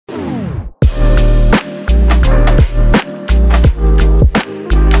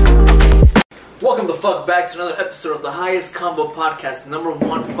back to another episode of the highest Convo podcast,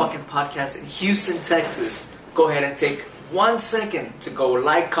 #1 fucking podcast in Houston, Texas. Go ahead and take 1 second to go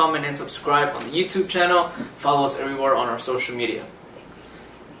like, comment, and subscribe on the YouTube channel. Follow us everywhere on our social media.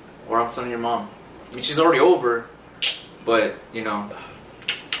 Or I'm telling your mom. I mean, she's already over, but, you know,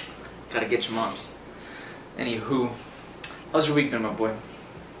 gotta get your moms. Anywho, how's your week been, my boy?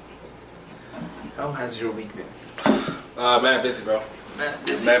 How has your week been? Mad busy, bro.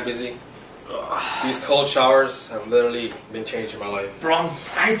 Mad busy. These cold showers have literally been changing my life. Bro,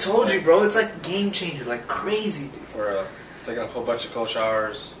 I told you, bro. It's like a game changer, like crazy, dude. For taking a whole bunch of cold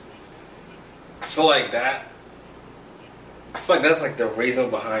showers. I feel like that's like the reason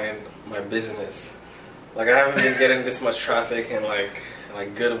behind my business. Like I haven't been getting this much traffic and like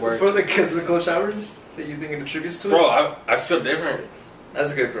good work. Because of the cold showers that you think it attributes to it? Bro, I feel different.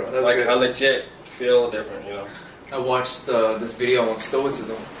 That's good, bro. That's like good. I legit feel different, you know. I watched this video on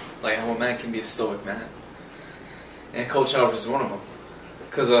stoicism, like how a man can be a stoic man, and cold showers is one of them,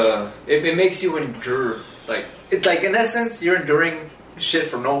 because it makes you endure, like in essence you're enduring shit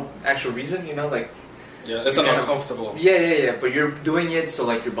for no actual reason, you know, like yeah, it's uncomfortable. Yeah, but you're doing it so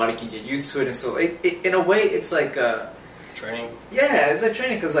like your body can get used to it, and so it in a way it's like training. Yeah, it's like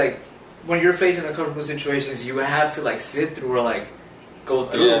training, because like when you're facing uncomfortable situations, you have to like sit through or like go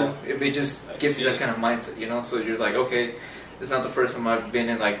through. Yeah. It just gives you that kind of mindset, you know. So you're like, okay, it's not the first time I've been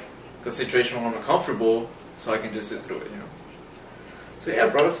in like a situation where I'm uncomfortable, so I can just sit through it, you know. So yeah,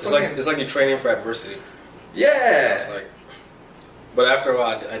 bro, it's like you're training for adversity. Yeah. It's like, but after a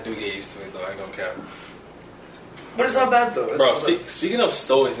while, I do get used to it though. I don't care. But it's not bad though. Bro, speaking of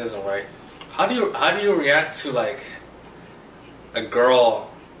stoicism, right? How do you react to like a girl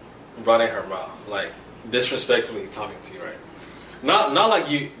running her mouth, like disrespectfully talking to you, right? Not like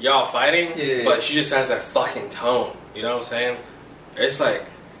y'all fighting, but she just has that fucking tone. You know what I'm saying? It's like,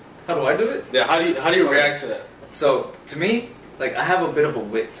 how do I do it? Yeah, how do you react to that? So to me, like I have a bit of a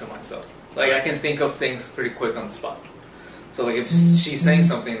wit to myself. Like I can think of things pretty quick on the spot. So like if she's saying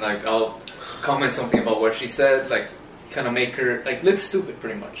something, like I'll comment something about what she said, like kind of make her like look stupid,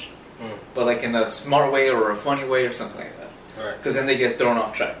 pretty much. But like in a smart way or a funny way or something like that. Because then they get thrown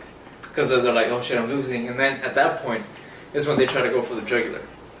off track. Because they're like, oh shit, I'm losing, and then at that point is when they try to go for the jugular.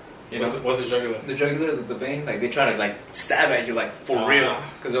 You know? What's the jugular? The jugular, the vein, like they try to like stab at you like for real,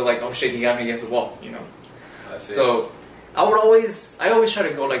 because they're like, oh shit, he got me against the wall, you know. I see. So I always try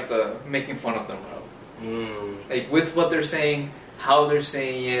to go like the making fun of them route, like with what they're saying, how they're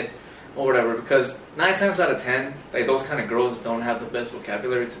saying it, or whatever. Because 9 times out of 10, like those kind of girls don't have the best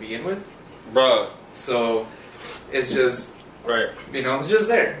vocabulary to begin with, bro. So it's just you know, it's just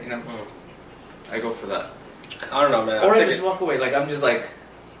there, you know. I go for that. I don't know, man. Or I just walk away. Like I'm just like,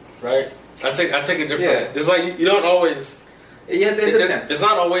 I take it different. Yeah. It's like you don't always. Yeah, it's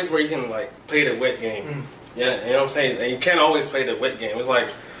not always where you can like play the wit game. Yeah, you know what I'm saying. And you can't always play the wit game. It's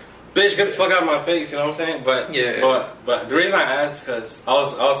like, bitch, get the fuck out of my face. You know what I'm saying? But but the reason I asked because I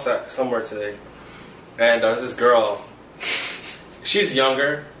was somewhere today, and there was this girl. She's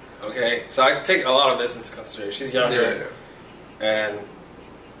younger. Okay, so I take a lot of this into consideration. She's younger, and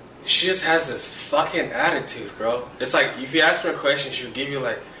she just has this fucking attitude, bro. It's like if you ask her a question, she'll give you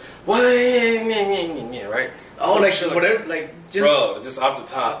like, what? Right? Oh, so like whatever, like just bro, just off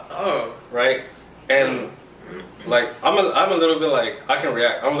the top. Oh, right. And like I'm a little bit like I can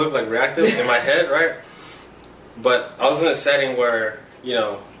react. I'm a little like reactive in my head, right? But I was in a setting where you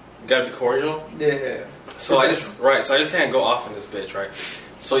know you gotta be cordial. Yeah. So I just can't go off in this bitch, right?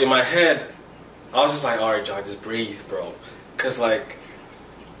 So in my head, I was just like, all right, John, just breathe, bro, because like.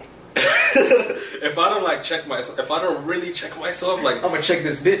 If I don't like check myself, if I don't really check myself, like I'm gonna check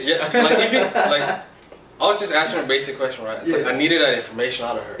this bitch. Yeah, like even like I was just asking her a basic question, right? It's like I needed that information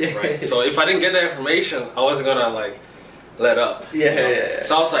out of her, right? So if I didn't get that information, I wasn't gonna like let up. Yeah.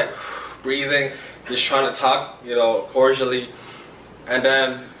 So I was like breathing, just trying to talk, you know, cordially, and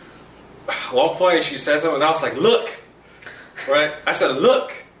then at one point she said something, and I was like, "Look," right? I said,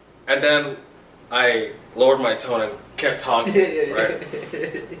 "Look," and then I lowered my tone and kept talking, right?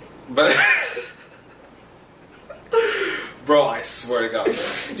 But, bro, I swear to God, bro.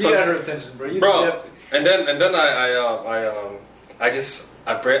 You got her attention, bro. And then I just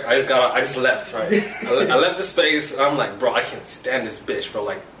left, right? I left the space. And I'm like, bro, I can't stand this bitch, bro.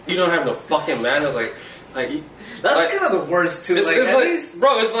 Like, you don't have no fucking manners. Like that's like, kind of the worst too. It's like,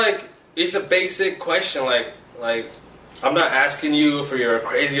 bro, it's like it's a basic question. Like I'm not asking you for your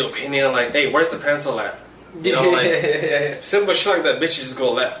crazy opinion. Like, hey, where's the pencil at? You know, like simple shit like that. Bitches just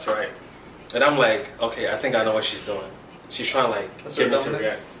go left, right? And I'm like, okay, I think I know what she's doing. She's trying to like get me to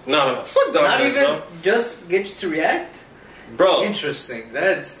react. No, fuck dominance, not even bro. Just get you to react, bro. Interesting.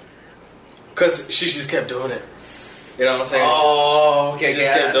 That's Because she just kept doing it. You know what I'm saying? Oh, okay. She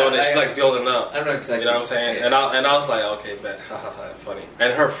just kept doing it. She's like building up. I know exactly. You know what I'm saying? Yeah. And I was like, okay, bet, funny.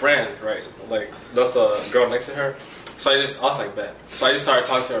 And her friend, right? Like that's the girl next to her. So I was like, bet. So I just started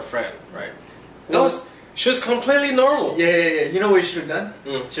talking to her friend, right? She was completely normal. Yeah. You know what you should have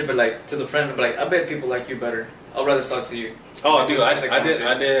done? Should be like to the friend, be like, I bet people like you better. I'll rather talk to you. Oh, dude,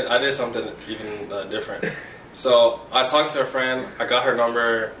 I did something even different. So I was talking to her friend, I got her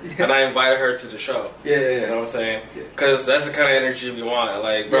number, and I invited her to the show. Yeah. You know what I'm saying? Because that's the kind of energy we want.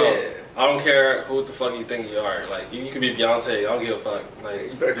 Like, bro, I don't care who the fuck you think you are. Like, you could be Beyonce, I don't give a fuck.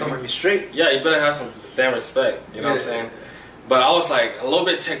 Like, you better come at me straight. Yeah, you better have some damn respect. You know what I'm saying? But I was like a little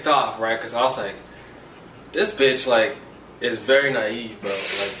bit ticked off, right? Because I was like, this bitch like is very naive, bro.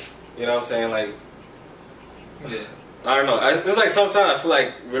 Like, you know what I'm saying? Like, I don't know. It's like sometimes I feel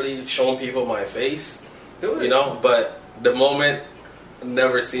like really showing people my face. You know, but the moment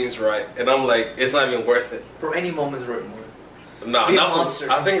never seems right, and I'm like, it's not even worth it. For any moment's right. No, not for.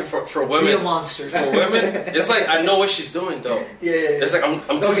 I think for women, be a monster. For women, it's like I know what she's doing though. Yeah. It's like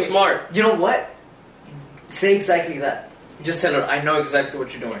I'm too smart. You know what? Say exactly that. Just tell her I know exactly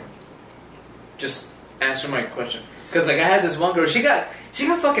what you're doing. Just answer my question. Because like I had this one girl, she got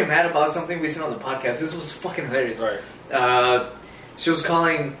fucking mad about something we said on the podcast. This was fucking hilarious. Right. She was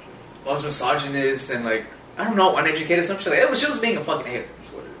calling us misogynist and like I don't know, uneducated something like that. She was being a fucking hater.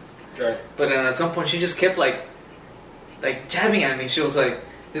 That's what it is. Right. But then at some point she just kept like jabbing at me. She was like,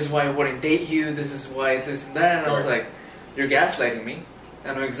 "This is why I wouldn't date you. This is why this and that." And I was like, "You're gaslighting me.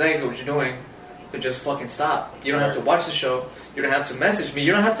 I know exactly what you're doing, but just fucking stop. You don't have to watch the show. You don't have to message me.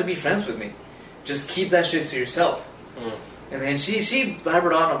 You don't have to be friends with me. Just keep that shit to yourself." And then she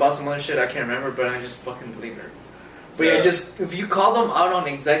blabbered on about some other shit I can't remember, but I just fucking deleted her. But yeah, just if you call them out on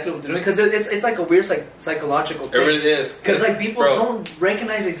exactly what they're doing, because it's like a weird psychological thing. It really is. Because like people don't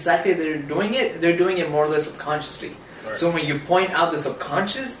recognize exactly they're doing it more or less subconsciously. Right. So when you point out the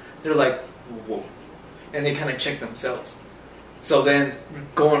subconscious, they're like, whoa, and they kind of check themselves. So then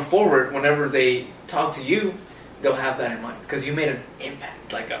going forward, whenever they talk to you, they'll have that in mind because you made an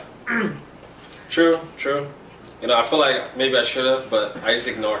impact, like a. True. You know, I feel like maybe I should have, but I just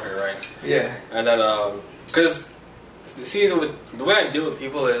ignored her, right? Yeah. And then, because, see, the way I deal with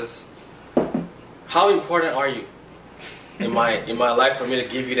people is, how important are you in my life for me to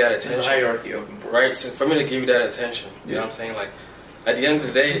give you that attention? There's a hierarchy of importance. Right? So for me to give you that attention, you know what I'm saying? Like, at the end of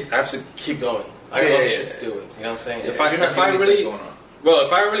the day, I have to keep going. I got other shit to do with. You know what I'm saying? Yeah, if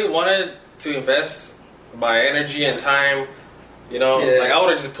I really wanted to invest my energy and time, you know, like I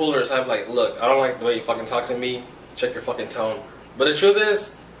would have just pulled her aside, like, look, I don't like the way you fucking talk to me. Check your fucking tone. But the truth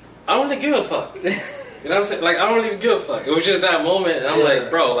is, I don't really give a fuck. You know what I'm saying? Like, I don't even give a fuck. It was just that moment, and I'm like,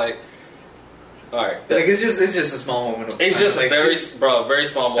 bro, like, all right. Like, it's just a small moment. It's just a very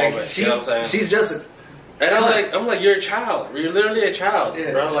small moment. Like, you know what I'm saying? She's just. And I'm like, you're a child. You're literally a child,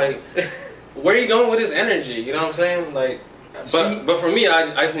 bro. Like, where are you going with this energy? You know what I'm saying? Like, but for me, I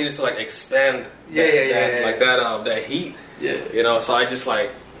just needed to like expand. That heat. Yeah. You know, so I just like,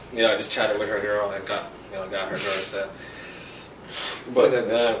 you know, I just chatted with her girl and got her girl instead. But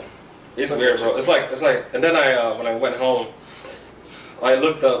it's weird, bro. It's like, and then I when I went home, I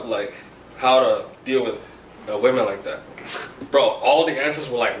looked up like how to deal with women like that. Bro, all the answers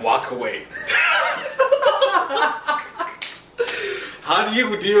were like walk away. How do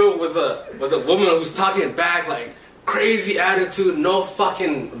you deal with a woman who's talking back like crazy attitude, no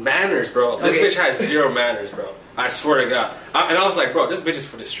fucking manners, bro? This bitch has zero manners, bro. I swear to God. And I was like, bro, this bitch is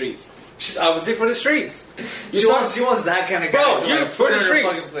for the streets. She's obviously for the streets. She wants that kind of guy. Bro, you're for the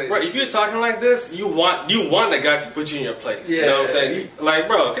streets. Bro, if you're talking like this, you want a guy to put you in your place. Yeah, you know what I'm saying? Like,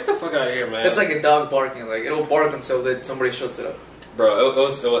 bro, get the fuck out of here, man. It's like a dog barking. Like it'll bark until that somebody shuts it up. Bro, it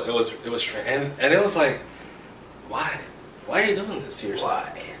was strange, and it was like, why are you doing this to yourself?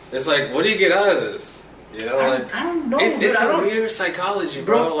 Why? It's like, what do you get out of this? You know, I don't know. It's a weird psychology,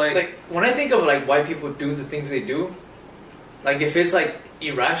 bro. Like when I think of like why people do the things they do, like if it's like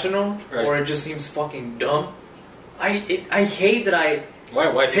irrational or it just seems fucking dumb, I hate that why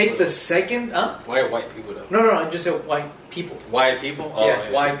white take people the second. Why white people though? No, I just said white people. White people? Oh, yeah,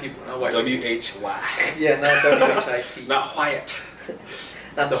 white people, not white. WHY. Yeah, not WHIT. Not Wyatt.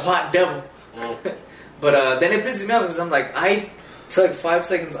 Not the white devil. But then it pisses me off because I'm like, I took 5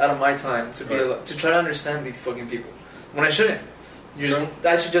 seconds out of my time to to try to understand these fucking people when I shouldn't.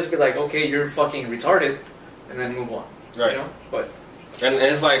 I should just be like, okay, you're fucking retarded, and then move on. Right. You know? But and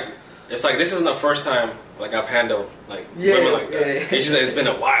it's like this isn't the first time like I've handled like women like that. It's just it's been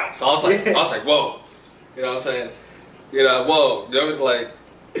a while, so I was like, whoa, you know what I'm saying? You know, whoa, like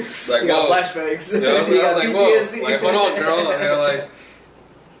you got flashbacks. You know what I'm saying? I was like, whoa, like hold on, girl, and like.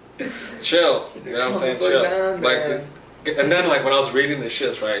 chill. You know what I'm saying? Chill. Down, like, and then like when I was reading the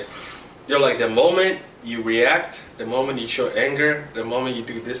shits, right? You're like, the moment you react, the moment you show anger, the moment you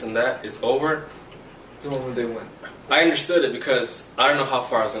do this and that, it's over. It's the moment they win. I understood it because I don't know how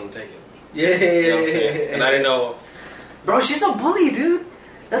far I was gonna take it. Yeah. You know what I'm saying? And I didn't know. Bro, she's a bully, dude.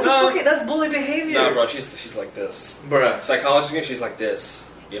 That's bully behavior. Nah, bro, she's like this. Bruh. Psychologically, she's like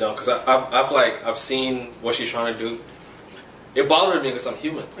this. You know, because I've seen what she's trying to do. It bothered me because I'm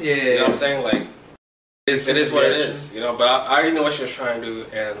human. Yeah. You know what I'm saying? Like, it is what it is. You know, but I already know what she was trying to do,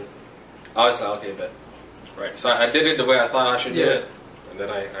 and I was like, okay, bet. Right. So I did it the way I thought I should do it, and then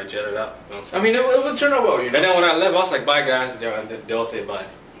I jetted out. You know what I'm saying? I mean, it would turn out well. You know? And then when I left, I was like, bye, guys. They'll say bye.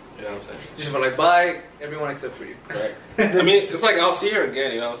 You know what I'm saying? You just went like, bye, everyone except for you. Right. I mean, it's like, I'll see her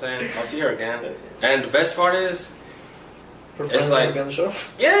again, you know what I'm saying? I'll see her again. And the best part is, it's like, on the show?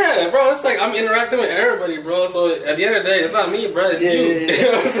 Yeah, bro, it's like I'm interacting with everybody, bro. So at the end of the day, it's not me, bro, it's you. Yeah. You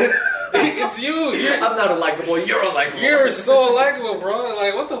know what I'm saying? It's you. I'm not unlikable, you're unlikable. You're so likable, bro.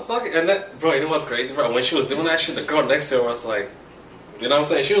 Like, what the fuck? And that, bro, you know what's crazy, bro? When she was doing that shit, the girl next to her was like, you know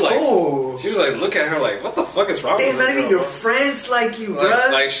what I'm saying? She was like, look at her like, what the fuck is wrong with her? Not even your friends like you, bro.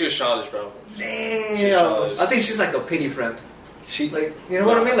 Like, she was childish, bro. Damn. I think she's like a pity friend. She, like, you know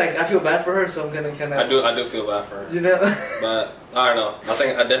what I mean? Like, I feel bad for her, so I'm gonna kind of. I do feel bad for her. You know. But I don't know.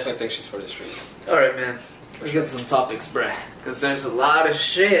 I definitely think she's for the streets. All right, man. Let's get some topics, bruh. Because there's a lot of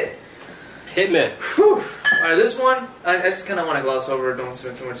shit. Hit me. Whew. All right, this one I just kind of want to gloss over. Don't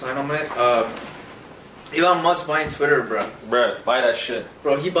spend too much time on it. Elon Musk buying Twitter, bro. Bruh, buy that shit.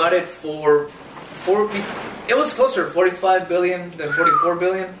 Bro, he bought it for it was closer to 45 billion than 44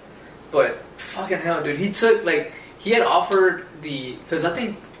 billion. But fucking hell, dude. He had offered because I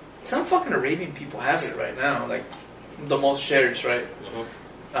think some fucking Arabian people have it right now, like the most shares, right?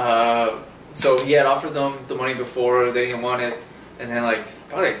 Mm-hmm. So he had offered them the money before, they didn't want it, and then like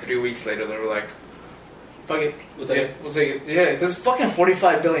probably like 3 weeks later they were like, fuck it, we'll take it. Yeah, because fucking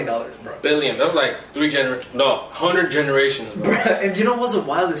 $45 billion, bro. Billion, that's like 100 generations, bro. And you know what's the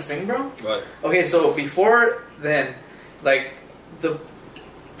wildest thing, bro? What? Okay, so before then, like the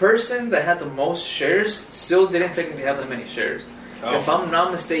person that had the most shares still didn't technically have that many shares. Oh. If I'm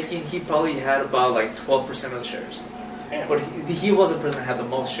not mistaken, he probably had about like 12% of the shares. Damn. But he was the person that had the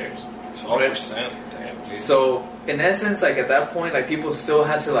most shares. 12%? Right? Damn, dude. So in essence, like at that point, like people still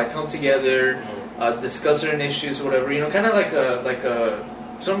had to like come together, discuss certain issues, or whatever. You know, kind of like a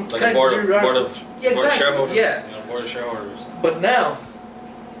board of shareholders. Yeah, you know, board of shareholders. But now,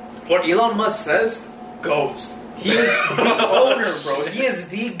 what Elon Musk says goes. He is the owner, bro. He is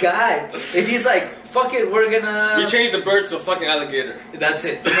the guy. If he's like, fuck it, we're gonna... We changed the bird to a fucking alligator. That's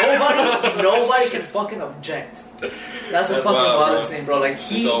it. Nobody can fucking object. That's a fucking wildest thing, bro. Like,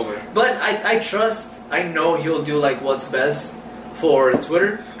 it's over. But I know he'll do, like, what's best for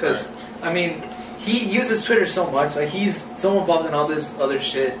Twitter. Because, I mean, he uses Twitter so much. Like, he's so involved in all this other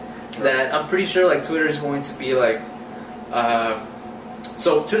shit that I'm pretty sure, like, Twitter is going to be, like...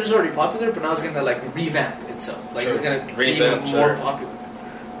 So Twitter's already popular, but now it's gonna like revamp itself. Like it's gonna be even more popular,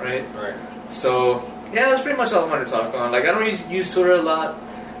 right? Right. So yeah, that's pretty much all I wanted to talk on. Like I don't use Twitter a lot.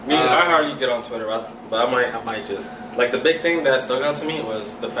 I hardly get on Twitter, but I might just like the big thing that stuck out to me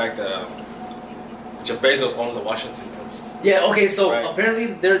was the fact that Jeff Bezos owns the Washington Post. Yeah. Okay. So apparently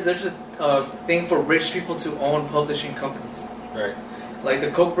there's a thing for rich people to own publishing companies. Right. Like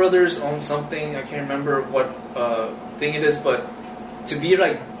the Koch brothers own something. I can't remember what thing it is, but. To be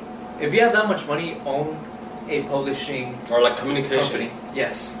like, if you have that much money, own a publishing or like communication company.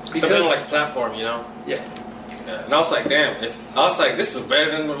 Yes, because something like platform, you know. Yeah. And I was like, damn. This is better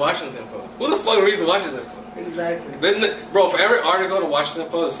than the Washington Post. Who the fuck reads the Washington Post? Exactly. Bro, for every article in the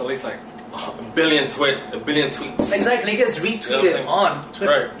Washington Post, it's at least like a billion tweets. Exactly, it gets retweeted on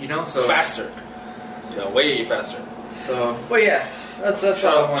Twitter. Right. You know, so faster. You know, way faster. So, but yeah, that's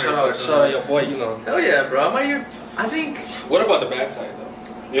all I wanted to touch on. Shout out your boy, Elon. Hell yeah, bro. I think. What about the bad side though?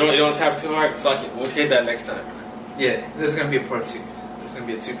 You don't tap too hard. Fuck it, we'll hit that next time. Yeah, this is gonna be a part 2. This is gonna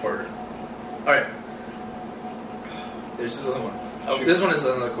be a 2-parter. All right. There's this other one. Oh, this one is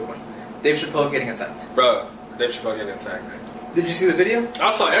another cool one. Dave Chappelle getting attacked. Bro, Dave Chappelle getting attacked. Did you see the video? I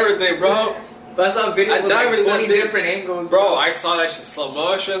saw everything, bro. But I saw a video with like 20 different angles. Bro, I saw that shit slow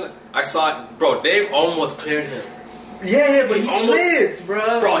motion. I saw it. Bro, Dave almost cleared him. Yeah, but he slipped,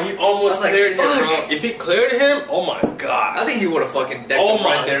 bro. Bro, he almost cleared him, bro. If he cleared him, oh my god. I think he would have fucking decked him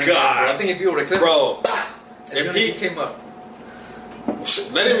right there. Oh my god. I think if he would have cleared him, if he came up.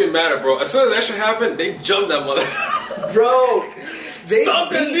 That didn't even matter, bro. As soon as that shit happened, they jumped that motherfucker. Bro, They Stop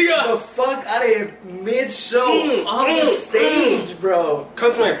that beat nigga! the fuck out of him mid-show on the stage, bro.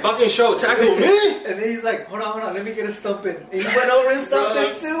 Come to my fucking show, tackle me! And then he's like, hold on, let me get a stump in. And he went over and stumped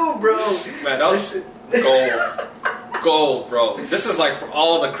him too, bro. Man, that was gold, bro. This is like for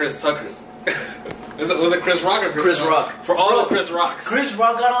all the Chris Tuckers. Was it Chris Rock or Chris Rock? For all the Chris Rocks. Chris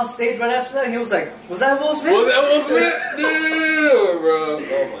Rock got on stage right after that and he was like, was that Will Smith? Was that Will Smith? Dude, bro.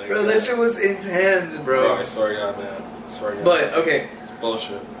 Oh my god. That shit was intense, bro. I swear to God, man. I swear to God. But, okay. It's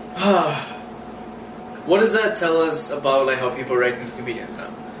bullshit. What does that tell us about like how people react as comedians now?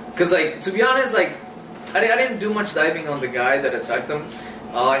 Because like, to be honest, like, I didn't do much diving on the guy that attacked him.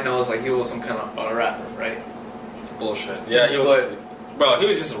 All I know is like he was some kind of rapper, right? Bullshit. Yeah, he was. Bro, he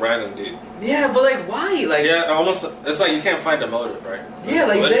was just a random dude. Yeah, but like, why? Like, yeah, almost. It's like you can't find a motive, right? Yeah,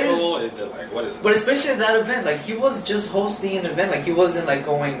 like political. Is it like what is it? But especially at that event, like he was just hosting an event. Like he wasn't like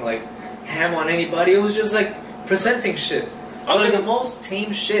going like ham on anybody. It was just like presenting shit. So like the most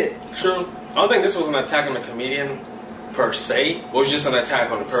tame shit. True. I don't think this was an attack on a comedian per se. It was just an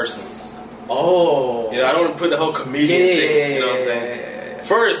attack on a person. Oh. Yeah, I don't want to put the whole comedian thing. You know what I'm saying? Yeah.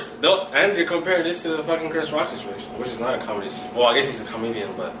 First, and you're comparing this to the fucking Chris Rock situation, which is not a comedy. Well, I guess he's a comedian,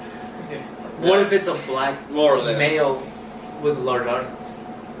 but yeah. What if it's a black more or less male with a large audience?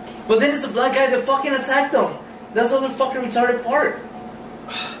 But then it's a black guy that fucking attacked them. That's the other fucking retarded part.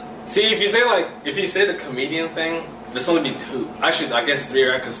 See, if you say the comedian thing, there's only been two. Actually, I guess three,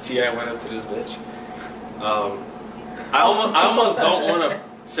 right? Because T.I. went up to this bitch. I almost don't want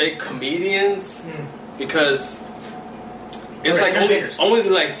to say comedians because it's like only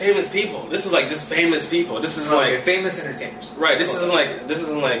like famous people. This is like just famous people. This is like famous entertainers. Right. This isn't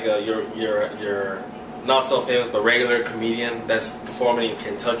like your not so famous but regular comedian that's performing in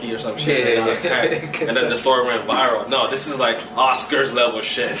Kentucky or some shit. And then the story went viral. No, this is like Oscars level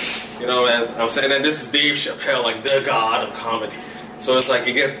shit. You know what I'm saying? And this is Dave Chappelle, like the god of comedy. So it's like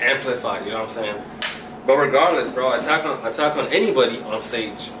it gets amplified. You know what I'm saying? But regardless, bro, attack on anybody on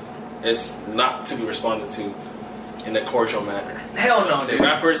stage is not to be responded to in a cordial manner. Hell no, dude.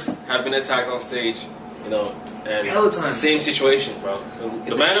 Rappers have been attacked on stage, you know, and all the time. Same situation, bro.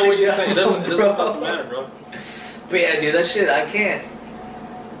 The manner what you're saying, it doesn't fucking matter, bro. But yeah, dude, that shit, I can't.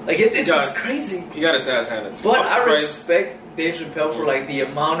 Like, it's crazy. He got his ass handed to him. But I respect Dave Chappelle for, like, the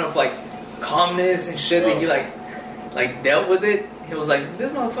amount of, like, calmness and shit that he, like, dealt with it. He was like,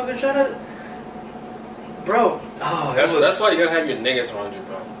 this motherfucker tried to... Bro. Oh, that's why you gotta have your niggas around you,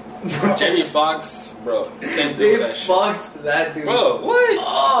 bro. Jamie Foxx, bro, can't do that shit. They fucked that dude. Bro, what?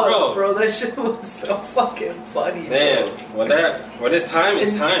 Oh, bro, that shit was so fucking funny, man, when it's time,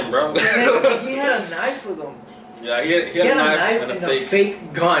 it's time, bro. He had a knife with him. Yeah, he had a knife and a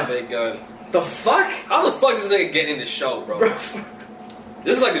fake gun. The fuck? How the fuck does this nigga get in the show, bro?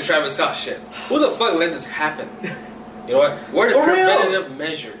 This is like the Travis Scott shit. Who the fuck let this happen? You know what? What are the preventative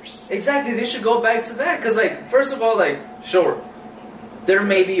measures? Exactly, they should go back to that. Because, like, first of all, like, sure, there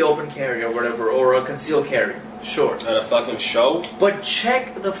may be open carry or whatever, or a concealed carry. Sure. At a fucking show? But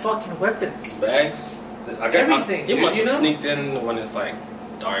check the fucking weapons. Bags? Everything. He must have sneaked in when it's, like,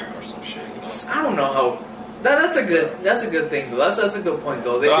 dark or some shit, you know? I don't know how... That's a good thing, though. That's a good point,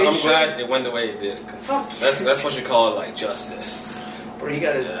 though. I'm glad it went the way it did, because that's what you call, like, justice. Bro, he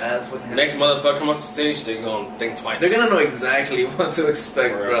got his ass with him. Next motherfucker come up to stage, they're gonna think twice. They're gonna know exactly what to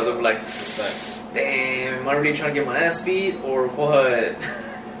expect, bro. They'll be like, damn, am I really trying to get my ass beat, or what?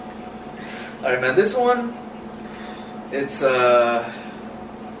 Alright, man, this one, it's a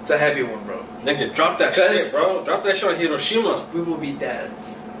heavy one, bro. Nigga, drop that shit, bro. Drop that shit on Hiroshima. We will be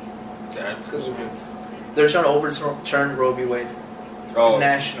dads. Dads? They're trying to overturn Roe v. Wade. Oh.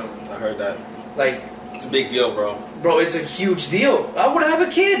 Nationally. I heard that. Like... It's a big deal, bro. Bro, it's a huge deal. I would have a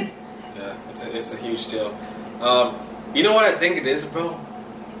kid. Yeah, it's a huge deal. You know what I think it is, bro?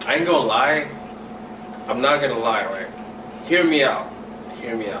 I ain't gonna lie. I'm not gonna lie, right? Hear me out.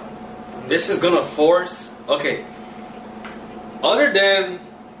 Hear me out. This is gonna force... Okay. Other than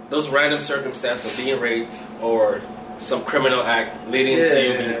those random circumstances of being raped or some criminal act leading to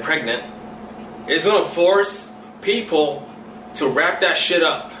you being pregnant, it's gonna force people to wrap that shit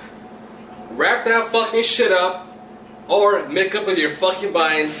up. Wrap that fucking shit up, or make up in your fucking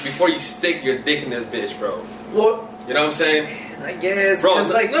mind before you stick your dick in this bitch, bro. What? You know what I'm saying? Man, I guess, bro.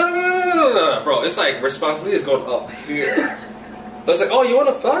 Like, no, bro. It's like responsibility is going up here. It's like, oh, you want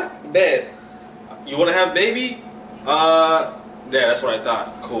to fuck? Bad. You want to have baby? Yeah, that's what I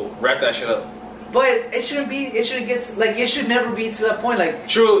thought. Cool. Wrap that shit up. But it shouldn't be. It shouldn't get. It should never be to that point. Like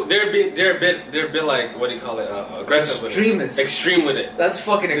true, they're a bit like what do you call it? Aggressive Extremist. With it. Extreme with it. That's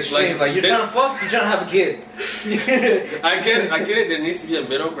fucking extreme. Like you're trying to fuck, you're trying to have a kid. I get it. There needs to be a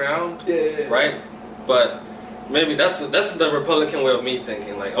middle ground, yeah. right? But maybe that's the Republican way of me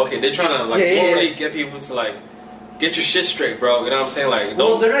thinking. Like, okay, they're trying to like morally get people to like get your shit straight, bro. You know what I'm saying? Like,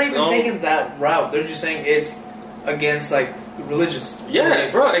 they're not even taking that route. They're just saying it's against like religious. Yeah,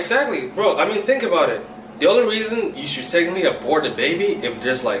 beliefs. bro, exactly, bro. I mean, think about it. The only reason you should technically abort the baby if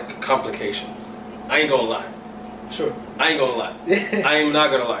there's like complications. I ain't gonna lie. Sure. I ain't gonna lie. I am not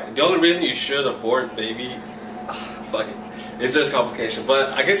gonna lie. The only reason you should abort baby, fuck it, is there's complication.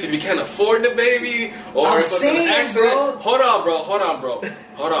 But I guess if you can't afford the baby or if there's an accident, bro. hold on,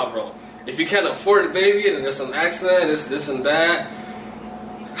 bro. If you can't afford the baby and there's an accident, this and that,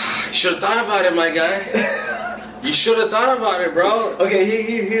 you should have thought about it, my guy. You should have thought about it, bro. Okay,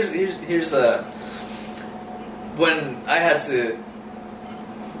 here's when I had to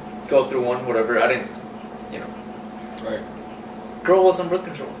go through one, whatever. I didn't, you know. Right. Girl was on birth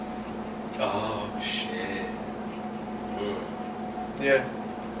control. Oh shit. Yeah.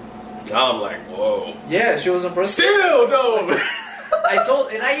 Now I'm like, whoa. Yeah, she was on birth control. Still though.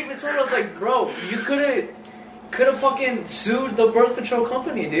 I even told her, I was like, bro, you could have fucking sued the birth control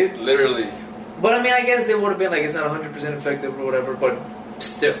company, dude. Literally. But I mean, I guess they would have been like, it's not 100% effective or whatever, but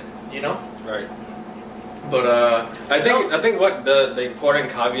still, you know? Right. But I think what the important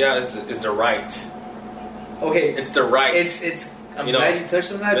caveat is the right. Okay. It's the right. It's I'm glad you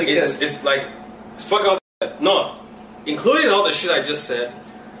touched on that because it's like fuck all that. No, including all the shit I just said,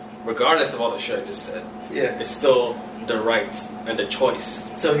 regardless of all the shit I just said. Yeah. It's still the right and the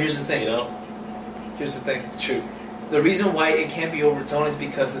choice. So here's the thing. You know? Here's the thing. True. The reason why it can't be overturned is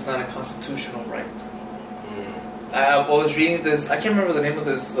because it's not a constitutional right. I was reading this. I can't remember the name of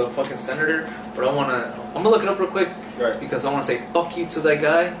this fucking senator, but I'm gonna look it up real quick, right? Because I want to say fuck you to that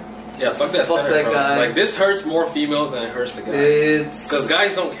guy. Yeah, fuck that senator, bro. Guy. Like this hurts more females than it hurts the guys. Because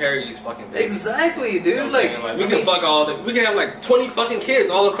guys don't carry these fucking things. Exactly, dude. You know like we can fuck all. We can have like 20 fucking kids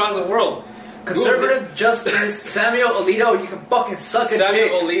all across the world. Conservative Justice Samuel Alito, you can fucking suck a dick.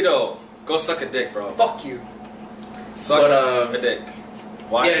 Samuel Alito, go suck a dick, bro. Fuck you. Suck a dick.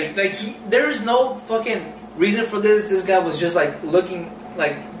 Why? Yeah, like there is no fucking reason for this. This guy was just like looking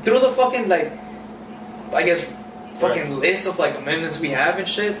like through the fucking like, I guess, fucking list of like amendments we have and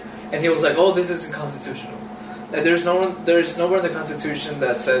shit, and he was like, "Oh, this isn't constitutional." Like, there's nowhere in the Constitution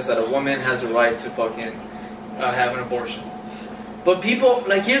that says that a woman has a right to fucking have an abortion. But people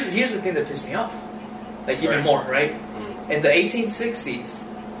like here's the thing that pissed me off, like even more, right? In the 1860s,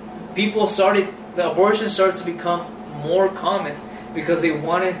 the abortion started to become more common because they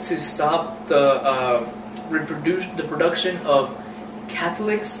wanted to stop the production of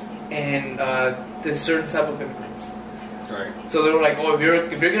Catholics and this certain type of immigrants. Right. So they were like, "Oh, if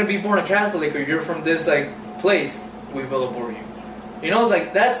you're gonna be born a Catholic or you're from this like place, we will abort you." You know, it's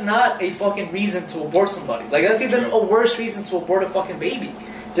like that's not a fucking reason to abort somebody. Like that's even a worse reason to abort a fucking baby,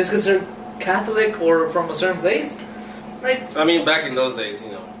 just because they're Catholic or from a certain place. Like, I mean, back in those days,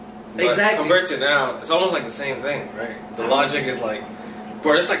 you know. But exactly. Compared to now, it's almost like the same thing, right? The logic is like,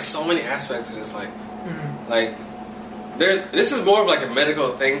 bro, there's like so many aspects to this. Like, like this is more of like a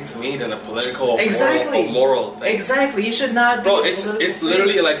medical thing to me than a political or moral thing. Exactly. You should not. Bro, it's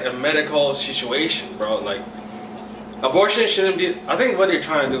literally like a medical situation, bro. Like, abortion shouldn't be. I think what they're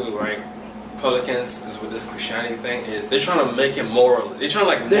trying to do, right? Republicans is with this Christianity thing is they're trying to make it moral. They're trying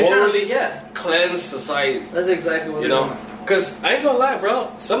to like morally cleanse society. That's exactly what you know. Cause I ain't gonna lie,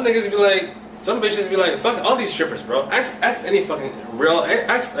 bro. Some niggas be like, some bitches be like, fuck all these strippers, bro. Ask any fucking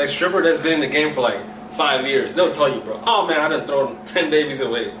ask a stripper that's been in the game for like 5 years. They'll tell you, bro. Oh man, I done thrown 10 babies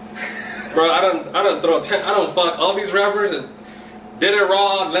away, bro. I done throw 10. I done fuck all these rappers and did it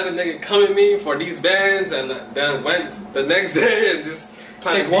raw. Let a nigga come at me for these bands, and then went the next day and just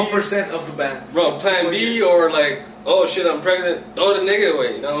take 1% of the band, bro. Plan B or like, oh shit, I'm pregnant. Throw the nigga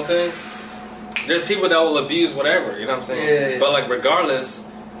away. You know what I'm saying? There's people that will abuse whatever, you know what I'm saying? Yeah. But like regardless,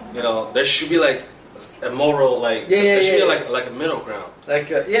 you know, there should be like a moral, like there should be like a middle ground. Like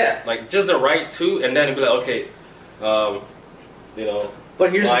like just the right to, and then it'd be like, okay, you know.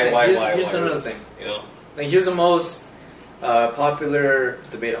 But here's another thing. You know, like here's the most popular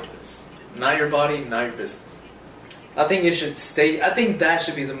debate on this: not your body, not your business. I think it should stay. I think that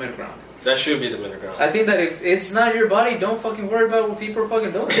should be the middle ground. That should be the middle ground. I think that if it's not your body, don't fucking worry about what people are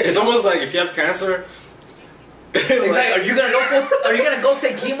fucking doing. It's almost like if you have cancer. Exactly. Like, are you gonna go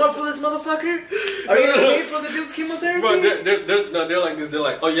take chemo for this motherfucker? Are you gonna pay for the dude's chemotherapy? Bro, they're like this. They're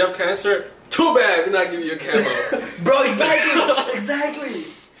like, oh, you have cancer? Too bad, we're not giving you a chemo. Bro, exactly.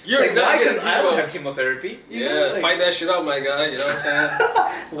 You're like, why? Because I don't have chemotherapy. Yeah, like, fight that shit out, my guy. You know what I'm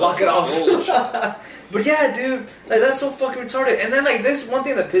saying? Walk it off. But yeah, dude, like that's so fucking retarded. And then like this one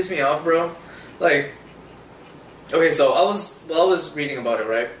thing that pissed me off, bro. Like, Okay, so I was reading about it,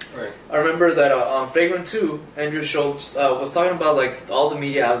 right? Right. I remember that on Flagrant 2, Andrew Schultz was talking about like all the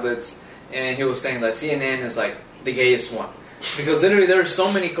media outlets, and he was saying that CNN is like the gayest one because literally there are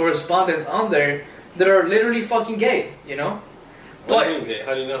so many correspondents on there that are literally fucking gay, you know. What do you mean gay?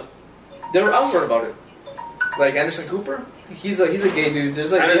 How do you know? They were outward about it. Like Anderson Cooper, he's a gay dude.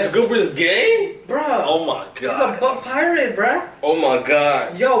 There's like Anderson Cooper's gay, bruh. Oh my god. He's a butt pirate, bruh. Oh my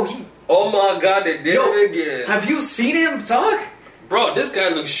god. Yo, oh my god, they did it again. Have you seen him talk? Bro, this guy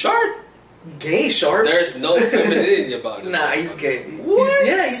looks sharp. Gay sharp? There's no femininity about this. Nah, he's gay.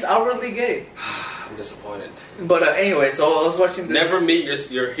 What? He's outwardly gay. I'm disappointed. But anyway, so I was watching this. Never meet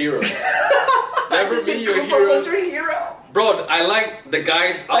your heroes. Never meet your Cooper heroes. was your hero. Bro, I like the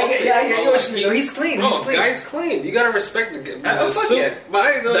guy's outfit. Yeah, I hear you what you mean. He's clean. Bro, he's clean. guy's clean. You gotta respect the fuck suit. yeah. But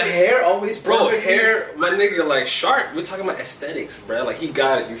I know the hair always bro, perfect. hair, my nigga, like sharp. We're talking about aesthetics, bro. Like he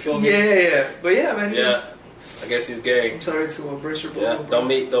got it. You feel me? Yeah. But yeah, man. Yeah. I guess he's gay. I'm sorry to burst your bubble. Yeah. Don't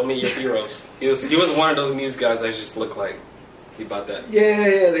meet your heroes. He was one of those news guys that just looked like he about that.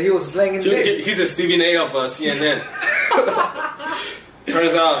 Yeah. He was slanging dick. He's the Stephen A of CNN.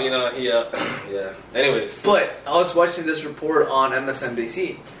 Turns out, you know, he, yeah. Anyways. But I was watching this report on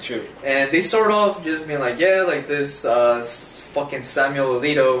MSNBC. True. And they start off just being like, yeah, like this fucking Samuel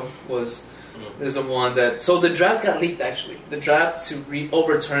Alito was is the one that... So the draft got leaked, actually. The draft to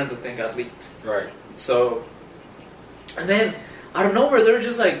overturn the thing got leaked. Right. So... And then, out of nowhere, they were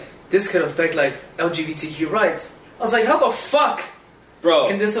just like, this could affect, like, LGBTQ rights. I was like, how the fuck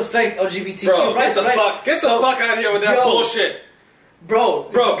can this affect LGBTQ rights? Get the fuck out of here with that bullshit. Bro,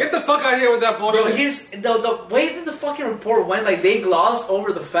 get the fuck out of here with that bullshit. Bro, here's the way that the fucking report went. Like they glossed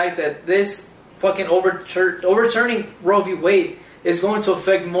over the fact that this fucking overturning Roe v. Wade is going to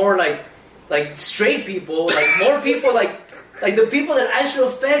affect more like straight people, like more people, like the people that actually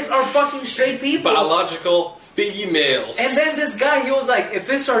affects are fucking straight people, biological females. And then this guy, he was like, if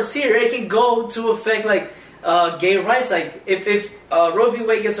it starts here, it can go to affect like gay rights. Like if Roe v.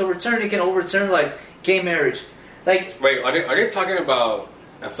 Wade gets overturned, it can overturn like gay marriage. Like, wait, are they talking about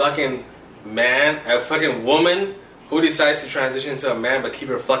a fucking man, a fucking woman who decides to transition to a man but keep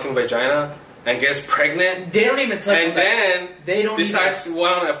her fucking vagina and gets pregnant? They don't even touch on that. And then they don't decides to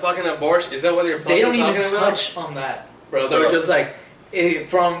want a fucking abortion. Is that what they're fucking talking about? They don't even touch on that, bro. They were just like,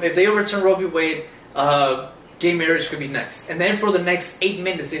 if they overturn Roe v. Wade, gay marriage could be next. And then for the next 8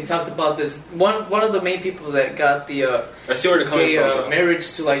 minutes, they talked about this. One of the main people that got the I see where they're coming from,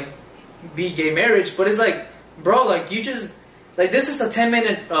 marriage to like be gay marriage, but it's like, bro, like you just like this is a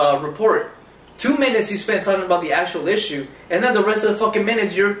 10-minute report. 2 minutes you spent talking about the actual issue, and then the rest of the fucking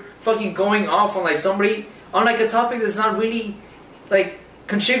minutes you're fucking going off on like somebody on like a topic that's not really like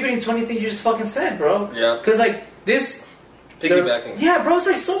contributing to anything you just fucking said, bro. Yeah. Because like this. Piggybacking. Yeah, bro, it's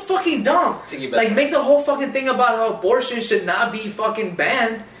like so fucking dumb. Like make the whole fucking thing about how abortion should not be fucking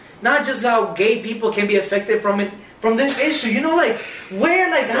banned, not just how gay people can be affected from this issue. You know, like where,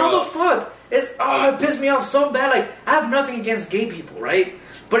 like how the fuck? It pissed me off so bad. Like I have nothing against gay people, right?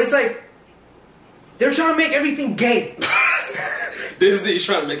 But it's like they're trying to make everything gay. Disney's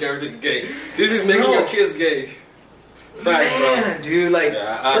trying to make everything gay. This is making your kids gay. Facts, man, bro. Dude, like,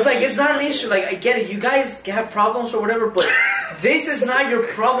 yeah, it's like, it's not an issue. Like, I get it. You guys have problems or whatever, but this is not your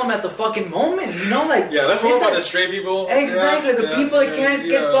problem at the fucking moment, you know? Like, yeah, let's talk about the straight people. Exactly, the people that can't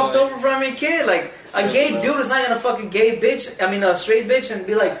get fucked over from a kid. Like, a gay dude is not gonna fuck a gay bitch, a straight bitch, and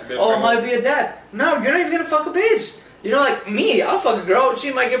be like, oh, I might be a dad. No, you're not even gonna fuck a bitch. You know, like, me, I'll fuck a girl,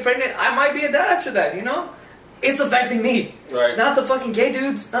 she might get pregnant, I might be a dad after that, you know? It's affecting me. Right. Not the fucking gay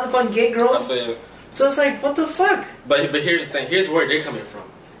dudes, not the fucking gay girls. I feel you. So it's like, what the fuck? But here's the thing. Here's where they're coming from.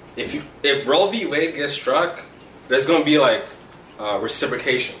 If Roe v. Wade gets struck, there's gonna be like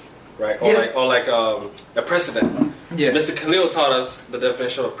reciprocation, right? Or like a precedent. Yeah. Mr. Khalil taught us the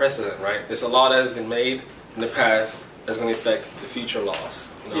definition of a precedent, right? It's a law that has been made in the past that's gonna affect the future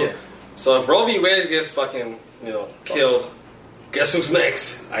laws. You know? Yeah. So if Roe v. Wade gets fucking killed, guess who's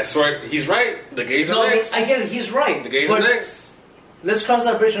next? I swear he's right. The gays are next. I get it. He's right. The gays are next. Let's cross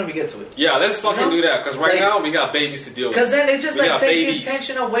that bridge when we get to it. Yeah, let's fucking do that. Because right now, we got babies to deal with. Because then it just like takes the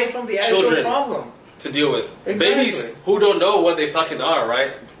attention away from the actual problem. To deal with. Exactly. Babies who don't know what they fucking are, right?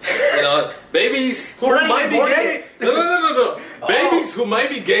 You know, babies who might be gay. No. Babies who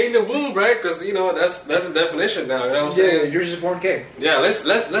might be gay in the womb, right? Because, you know, that's the definition now. You know what I'm saying? Yeah, you're just born gay. Yeah, let's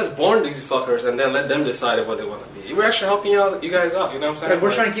born these fuckers and then let them decide what they want to be. We're actually helping you guys out, you know what I'm saying? Like,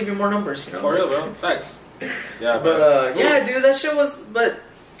 we're trying to give you more numbers, you know? For real, bro. Facts. Yeah, but yeah, dude, that shit was. But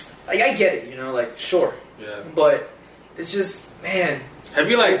like, I get it, you know, like sure. Yeah. But it's just, man. Have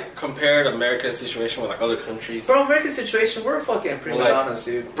you like compared America's situation with like other countries? Bro, America's situation, we're fucking prima donnas,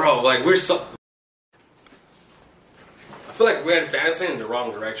 dude. Bro, like we're so. feel like we're advancing in the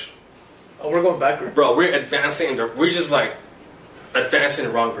wrong direction. Oh, we're going backwards, bro. We're advancing we're just like advancing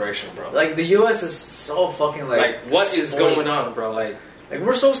in the wrong direction, bro. Like the U.S. is so fucking like what spoiled. is going on, bro? Like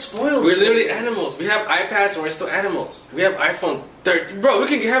we're so spoiled. We're literally animals. We have iPads and we're still animals. We have iPhone 30, bro. We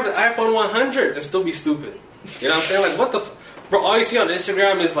can have the iPhone 100 and still be stupid. You know what I'm saying? Like what the, bro? All you see on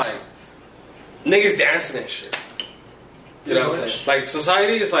Instagram is like niggas dancing and shit. You know what I'm saying? Like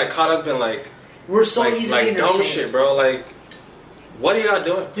society is like caught up in like we're so easily dumb shit, bro. Like what are y'all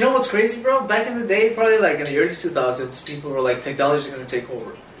doing? You know what's crazy, bro? Back in the day, probably like in the early 2000s, people were like, technology is gonna take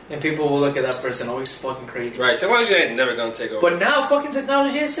over. And people will look at that person, oh, he's fucking crazy. Right, technology ain't never gonna take over. But now fucking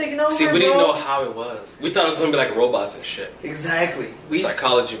technology is taking over. See, we didn't know how it was. We thought it was gonna be like robots and shit. Exactly.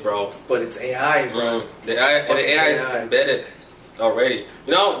 Psychology, bro. But it's AI, bro. The AI is embedded already.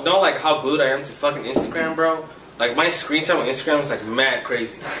 You know like how glued I am to fucking Instagram, bro? Like my screen time on Instagram is like mad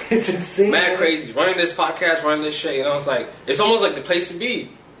crazy. It's insane. Mad crazy. Running this podcast, running this shit, you know, it's almost like the place to be.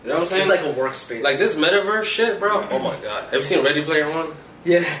 You know what I'm saying? It's like a workspace. Like this metaverse shit, bro. Oh my god. Have you seen Ready Player One?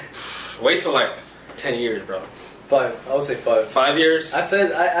 Yeah. Wait till like 10 years, bro. 5. I would say 5. 5 years? I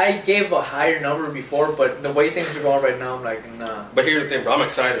said I gave a higher number before, but the way things are going right now, I'm like, nah. But here's the thing, bro. I'm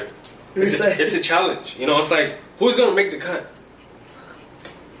excited. It's a challenge. You know, it's like, who's gonna make the cut?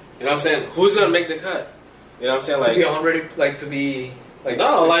 You know what I'm saying? Who's gonna make the cut? You know what I'm saying? Like to be already, like to be like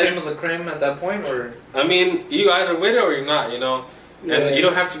no, the cream of the cream at that point, or I mean, you either with it or you're not. You know, and you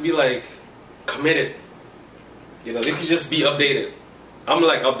don't have to be like committed. You know, you can just be updated. I'm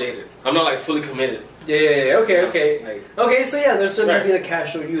like updated. I'm not like fully committed. Yeah. Okay. Like, okay. So yeah, there's certainly be the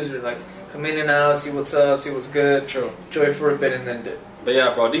casual user, like come in and out, see what's up, see what's good. True. Enjoy for a bit and then dip. But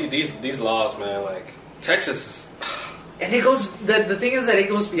yeah, bro, these laws, man, like Texas is. And it goes. The thing is that it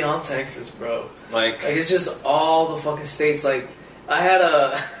goes beyond Texas, bro. Like it's just all the fucking states. Like I had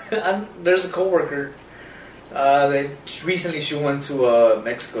there's a coworker. That recently she went to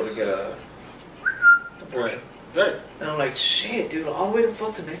Mexico to get a abortion. Right. And I'm like, shit, dude, all the way to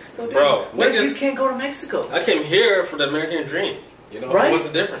fuck to Mexico, dude. Bro, what if you can't go to Mexico? I came here for the American dream. You know, right? So what's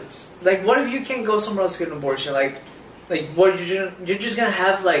the difference? Like, what if you can't go somewhere else to get an abortion? Like what you're just gonna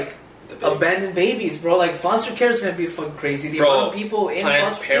have like abandoned babies, bro. Like foster care is gonna be fucking crazy. The amount of people in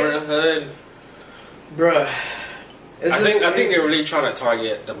Planned Parenthood, bro. I think they're really trying to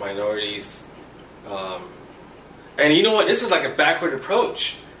target the minorities. And you know what? This is like a backward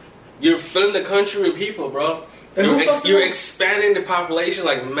approach. You're filling the country with people, bro. You're expanding the population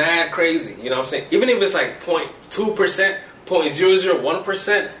like mad crazy. You know what I'm saying? Even if it's like 0.2%,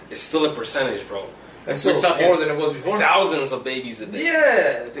 0.001%, it's still a percentage, bro. That's so more than it was before. Thousands of babies a day.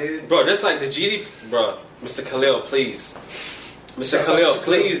 Yeah, dude. Bro, that's like the GDP, bro. Mr. Khalil, please. Mr. Khalil,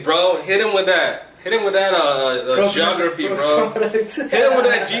 please, bro. Hit him with that. Hit him with that geography, bro. Hit him with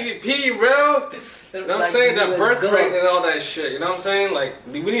that GDP, bro. You know what I'm saying? That birth rate and all that shit. You know what I'm saying? Like,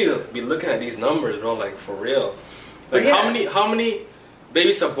 we need to be looking at these numbers, bro. Like, for real. Like, how many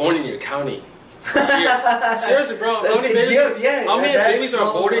babies are born in your county? Seriously, bro. How many babies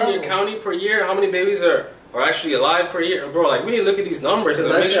are born in your county per year? How many babies are actually alive per year, bro? Like, we need to look at these numbers and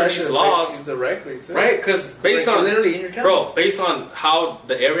make sure these laws directly too. Right? Because based on literally in your county, bro, based on how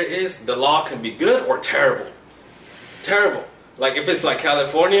the area is, the law can be good or terrible. Terrible. Like if it's like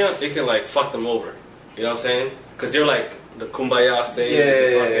California, it can like fuck them over. You know what I'm saying? Because they're like the Kumbaya state.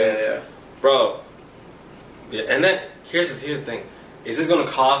 Yeah. Bro. Yeah, and then here's the thing: is this gonna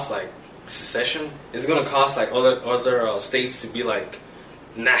cost like secession? Is it gonna cost like other states to be like,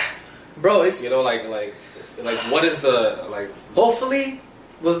 nah, bro? It's like what is the like? Hopefully,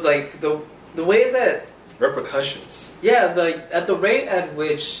 with like the way that repercussions. Yeah, at the rate at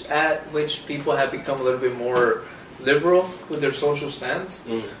which people have become a little bit more liberal with their social stance,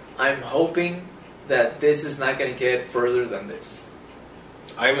 I'm hoping that this is not going to get further than this.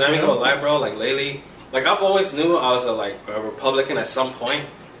 I mean, gonna lie, bro. Like lately, like I've always knew I was a Republican at some point.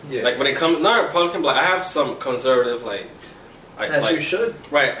 Yeah. Like when it comes, not a Republican, but I have some conservative as you should.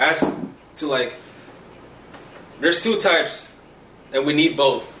 Right. As to like, there's two types, and we need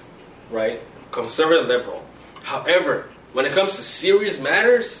both, right? Conservative, liberal. However, when it comes to serious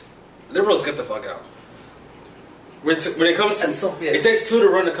matters, liberals get the fuck out. When it comes to, it takes two to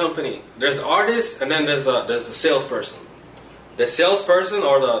run a company. There's the artist, and then there's the salesperson. The salesperson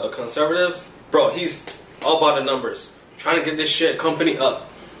or the conservatives, bro, he's all about the numbers, trying to get this shit company up.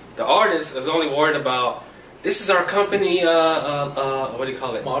 The artist is only worried about, this is our company, what do you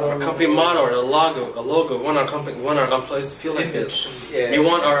call it? Our company motto or a logo. We want our company, we want our employees to feel like this. Yeah. We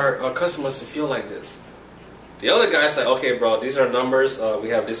want our customers to feel like this. The other guy's like, okay, bro, these are numbers. We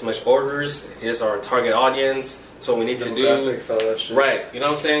have this much orders. Here's our target audience. So we need to do all that shit. Right. You know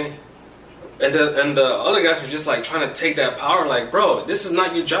what I'm saying? And the other guys were just like trying to take that power. Like, bro, this is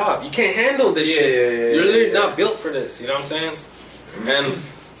not your job. You can't handle this shit. You're literally not built for this. You know what I'm saying? And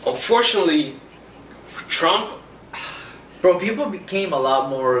unfortunately, Trump. Bro, people became a lot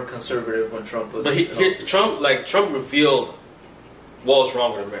more conservative when Trump was. But Trump revealed what was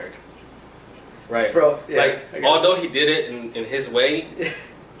wrong with America. Right, bro. Yeah, like, although he did it in his way,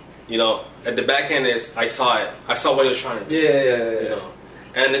 you know, at the back end I saw it. I saw what he was trying to do. Yeah. You know,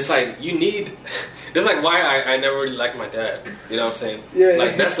 and it's like it's like why I never really liked my dad. You know what I'm saying? Yeah.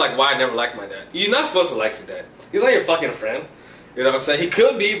 Like that's like why I never liked my dad. You're not supposed to like your dad. He's not your fucking friend. You know what I'm saying? He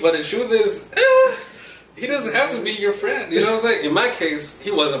could be, but the truth is, he doesn't have to be your friend. You know what I'm saying? In my case, he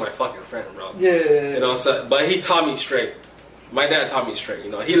wasn't my fucking friend, bro. Yeah. You know, so but he taught me straight. My dad taught me straight, you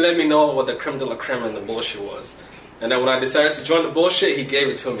know. He let me know what the creme de la creme and the bullshit was. And then when I decided to join the bullshit, he gave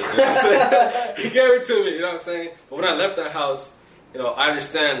it to me. You know what I'm saying? He gave it to me, you know what I'm saying? But when I left that house, you know, I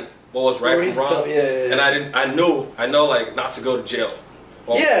understand what was right from wrong. And I know like not to go to jail.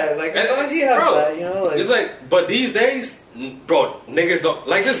 Well, yeah, like as long as you have that, you know, like, it's like, but these days, bro, niggas don't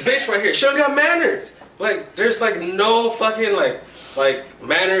like this bitch right here. She don't got manners. Like, there's like no fucking like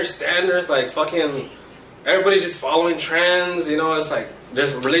manners, standards, like fucking. Everybody's just following trends, you know. It's like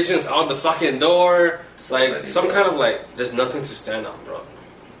there's religions out the fucking door, like some kind of like there's nothing to stand on, bro.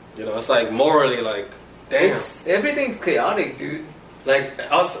 You know, it's like morally, like damn, everything's chaotic, dude. Like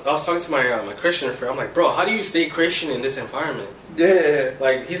I was talking to my Christian friend. I'm like, bro, how do you stay Christian in this environment? Yeah.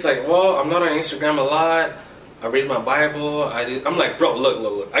 Like he's like, well, I'm not on Instagram a lot. I read my Bible. I'm like, bro,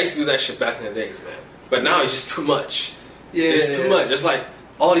 look. I used to do that shit back in the days, man. But now it's just too much. Yeah. It's just too much. There's like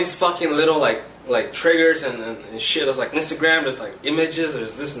all these fucking little like triggers and shit. There's like Instagram. There's like images.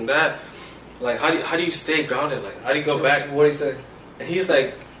 There's this and that. Like how do you stay grounded? Like how do you go back? What do you say? And he's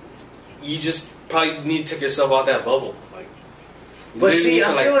like, you just probably need to take yourself out that bubble. Like, but see,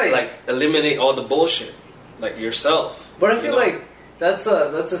 I feel like eliminate all the bullshit, like yourself. But I feel like that's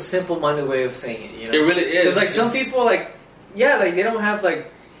a simple-minded way of saying it. You know? It really is. Because like some people like they don't have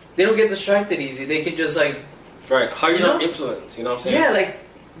like they don't get distracted easy. They can just like how you not influence. You know what I'm saying? Yeah, like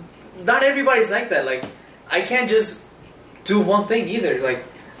not everybody's like that. Like I can't just do one thing either. Like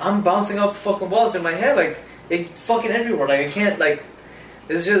I'm bouncing off fucking walls in my head. Like it fucking everywhere. Like I can't like.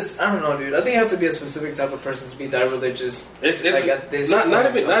 It's just I don't know, dude. I think you have to be a specific type of person to be that religious. It's like,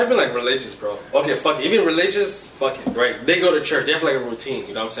 not even like religious, bro. Okay, fuck it. Even religious, fuck it, right? They go to church. They have like a routine.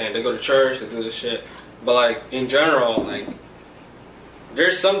 You know what I'm saying? They go to church. They do this shit. But like in general, like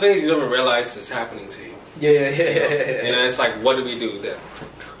there's some things you don't even realize is happening to you. Yeah. And it's like, what do we do then?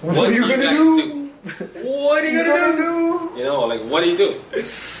 What are you gonna do? What are you gonna do? You know, like what do you do?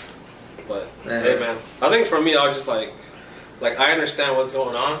 But hey, man, I think for me, I was just like I understand what's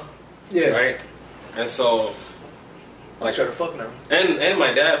going on. Yeah. Right? And so like try to fuck now. And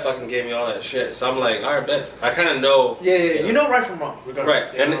my dad fucking gave me all that shit. So I'm like, alright, bet. I kinda know. Yeah. You know right from wrong.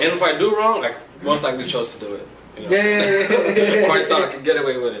 Right. And if I do wrong, I most likely chose to do it. You know? Yeah. Or I thought I could get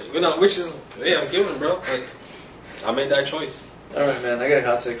away with it. You know, which is I'm giving, bro. Like I made that choice. Alright, man, I got a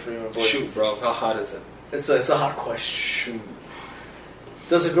hot take for you, my boy. Shoot, bro. How hot is it? It's a hot question. Shoot.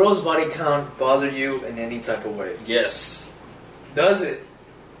 Does a girl's body count bother you in any type of way? Yes. Does it?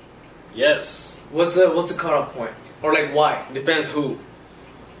 Yes. What's the cutoff point? Or like why? Depends who.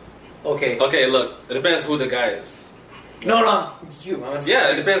 Okay. Okay, look. It depends who the guy is. No, you.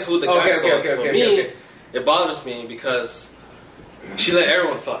 Yeah, it depends who the guy is. Okay, for me, it bothers me because she let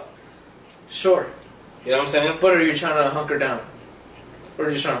everyone fuck. Sure. You know what I'm saying? But are you trying to hunker down? Or are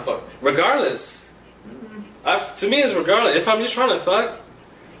you just trying to fuck? Regardless. To me, it's regardless. If I'm just trying to fuck,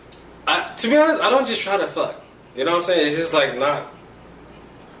 to be honest, I don't just try to fuck. You know what I'm saying? It's just like not.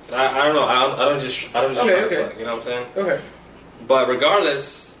 I don't know. I don't just try to fuck. You know what I'm saying? Okay. But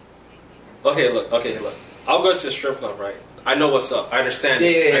regardless, okay, look. I'll go to the strip club, right? I know what's up. I understand. I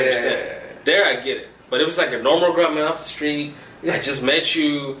understand. Yeah. There, I get it. But if it's like a normal girl man off the street, I just met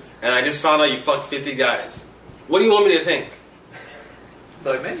you, and I just found out you fucked 50 guys. What do you want me to think?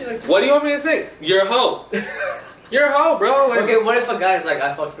 Like, man, you like what do you want me to think? You're a hoe. You're a hoe, bro. Like, okay, what if a guy's like,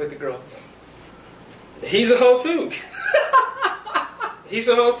 I fucked 50 girls? He's a hoe too. He's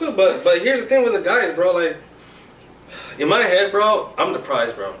a hoe too. But here's the thing with the guys, bro. Like, in my head, bro, I'm the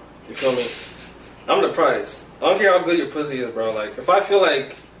prize, bro. You feel me? I'm the prize. I don't care how good your pussy is, bro. Like, if I feel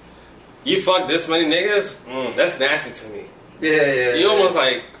like you fuck this many niggas, that's nasty to me. Yeah. You almost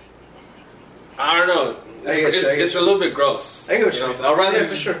like, I don't know. It's a little bit gross. I get what you're saying. I'd rather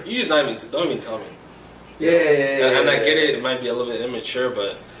for sure. You just don't even tell me. Yeah. And I get it. It might be a little bit immature,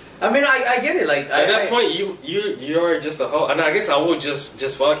 but I mean, I get it. Like at that point, you're just a hoe, and I guess I would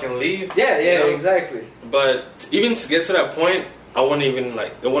just fucking leave. Yeah, exactly. But even to get to that point, I wouldn't even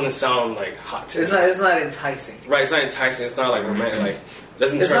like. It wouldn't sound like hot to me. It's not enticing. Right. It's not enticing. It's not like romantic. Like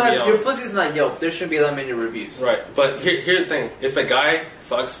doesn't it's turn not, me on. Your pussy's not Yelp. There shouldn't be that many reviews. Right. But here's the thing. If a guy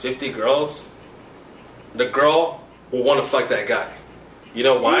fucks 50 girls, the girl will want to fuck that guy. You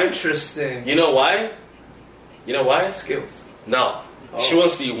know why? Interesting. You know why? You know why? Skills. No. Oh. She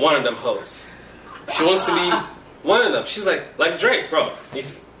wants to be one of them hoes. She wants to be one of them. She's like Drake, bro.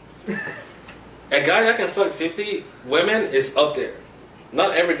 A guy that can fuck 50 women is up there.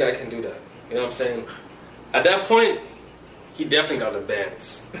 Not every guy can do that. You know what I'm saying? At that point, he definitely got the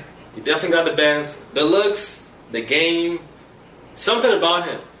bands. He definitely got the bands. The looks, the game, something about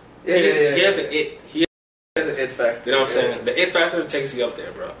him. Yeah, he has the it. He has an it factor. You know what I'm saying? The it factor takes you up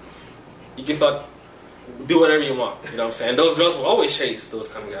there, bro. You can fuck, do whatever you want. You know what I'm saying? Those girls will always chase those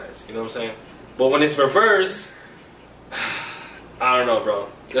kind of guys. You know what I'm saying? But when it's reverse, I don't know, bro.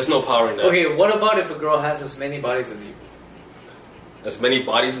 There's no power in that. Okay, what about if a girl has as many bodies as you? As many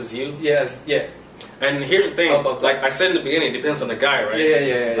bodies as you? Yes, yeah. And here's the thing, like I said in the beginning, it depends on the guy, right?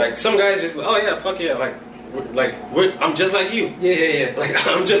 Yeah. Like some guys just, oh yeah, fuck yeah, I'm just like you. Yeah. Like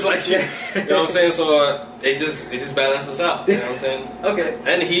I'm just like you. You know what I'm saying? So it just balances out. You know what I'm saying? Okay.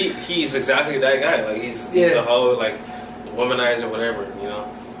 And he's exactly that guy. Like he's a whole like womanizer, whatever. You know.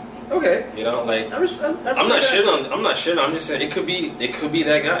 Okay. You know, like I'm not shitting. I'm just saying it could be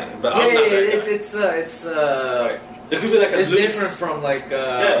that guy, but I'm not that guy. It's it could be like it's different from like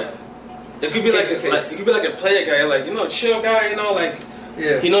It could be like it could be like a player guy, like chill guy. Like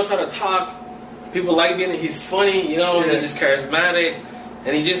he knows how to talk. People like being. He's funny. He's just charismatic,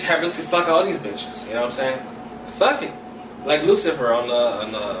 and he just happens to fuck all these bitches. You know what I'm saying? Fuck it. Like Lucifer on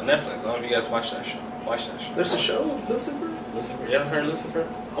Netflix. I don't know if you guys watch that show. There's a show, Lucifer. You haven't heard of Lucifer?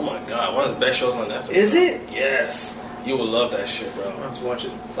 Oh my god, one of the best shows on Netflix. Is it? Yes. You will love that shit, bro. I have to watch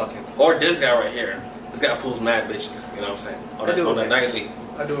it. Fucking. Or this guy right here. This guy pulls mad bitches. You know what I'm saying? On the nightly.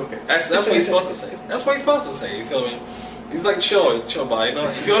 I do okay. That's what he's supposed to say. That's what he's supposed to say. You feel me? He's like chill body.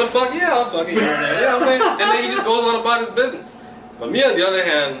 If you want to fuck, yeah, I'll fuck you. You know what I'm saying? And then he just goes on about his business. But me, on the other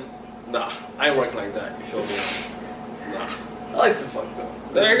hand, nah, I ain't working like that. You feel me? Nah. I like to fuck though.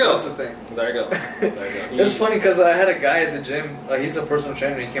 There you go. That's the thing. There you go. It's funny because I had a guy at the gym. Like he's a personal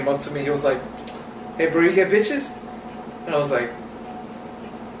trainer. He came up to me. He was like, "Hey, bro, you get bitches?" And I was like,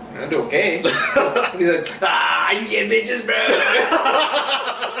 "I do okay." He's like, "You get bitches, bro."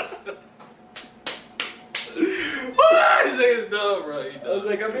 What? He's like, it's dumb, bro. I was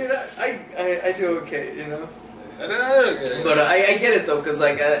like, I mean, I do okay, you know. I don't get it. But I get it though, because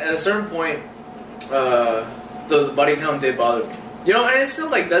like at a certain point, the body count did bother me. You know, and it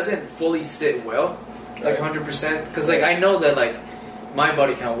still like doesn't fully sit well, like 100%. Because like I know that like my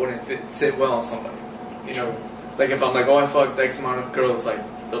body count wouldn't sit well on somebody. You know, like if I'm like, oh, I fucked X amount of girls, like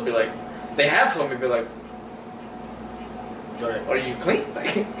they'll be like, they have told me, be like, are you clean?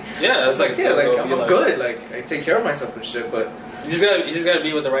 Like, yeah, it's like I'm good. Like I take care of myself and shit. But you just gotta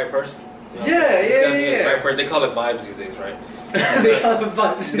be with the right person. You know yeah. Right person. They call it vibes these days, right? They call it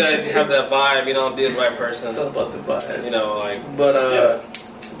vibes. You just gotta have that vibe, be with the right person. It's all about the vibes.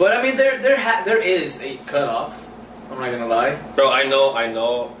 But I mean, there is a cutoff. I'm not gonna lie, bro. I know.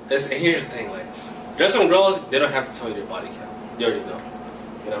 Here's the thing, like, there's some girls they don't have to tell you their body count. You already know.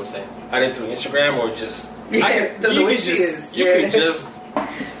 You know what I'm saying? Either through Instagram or just you can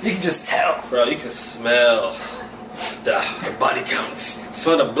just tell, bro. You can smell the body counts.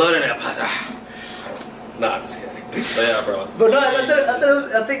 Smell the blood in that pasta. Nah, I'm just kidding. But yeah, bro. But no,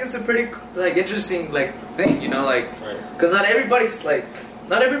 I think it's a pretty like interesting like thing, like, because not everybody's gonna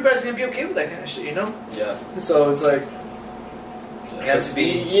be okay with that kind of shit, Yeah. So it's like it has to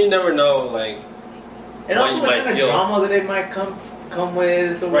be. You never know, like. And also what kind of drama that it might come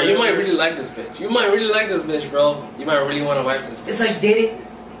with. Right, you might really like this bitch. You might really like this bitch, bro. You might really want to wife this bitch. It's like dating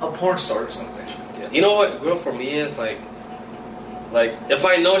a porn star or something. Yeah. You know what, girl, for me is like if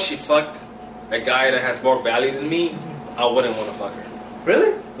I know she fucked a guy that has more value than me, I wouldn't want to fuck her.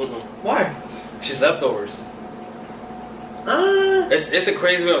 Really? Mm-mm. Why? She's leftovers. It's a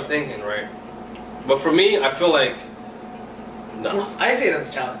crazy way of thinking, right? But for me, I feel like no. I see it as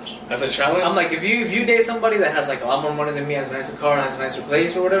a challenge. As a challenge? I'm like, if you date somebody that has like a lot more money than me, has a nicer car, has a nicer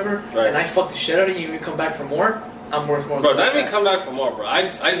place or whatever, and I fuck the shit out of you, and you come back for more, I'm worth more. Bro, not even come back for more, bro. I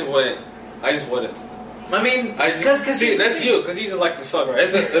just wouldn't. I mean, see, that's you, because you just like to fuck, right?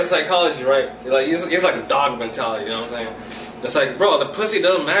 It's psychology, right? Like it's like a dog mentality, you know what I'm saying? It's like, bro, the pussy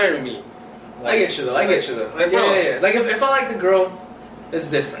doesn't matter to me. Like, I get you though. Like, bro, yeah. Like if I like the girl,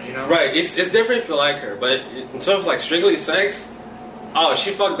 it's different, Right, it's different if you like her, but in terms of like strictly sex, oh,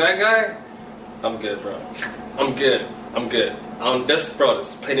 she fucked that guy, I'm good, bro. I'm good. That's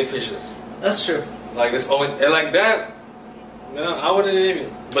plain and fishes. That's true. Like it's always and like that. No, I wouldn't even.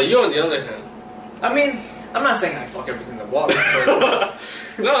 But you, on the other hand. I mean, I'm not saying I fuck everything that walks.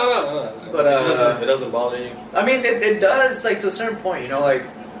 No. But it doesn't bother you. I mean, it does, like, to a certain point, you know, like,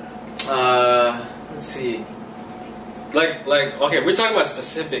 let's see. Like, okay, we're talking about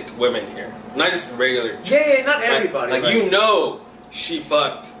specific women here, not just regular. Yeah, not everybody. Like you know, she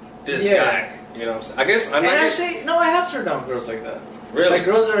fucked this guy. You know what I'm saying? I guess I'm not. Actually, no, I have turned down girls like that. Really? Like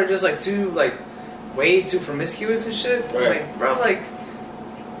girls that are just like too, like, way too promiscuous and shit. Right. Like, bro, like,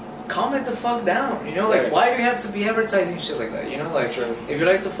 calm it the fuck down. You know, like, why do you have to be advertising shit like that? You know, like, if you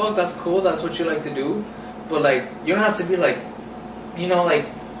like to fuck, that's cool. That's what you like to do. But like, you don't have to be like, you know, like,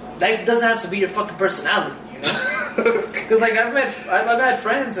 that doesn't have to be your fucking personality. You know? Because like I've had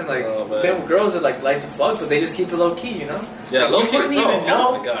friends and like been with girls that like to fuck, but they just keep it low key, you know? Yeah, like, low key. You wouldn't even know.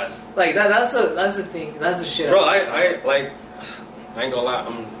 Oh my god. Like that's the thing. That's the shit. Bro, I ain't gonna lie.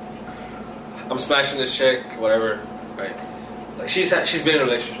 I'm smashing this chick, whatever. Right? Like she's been in a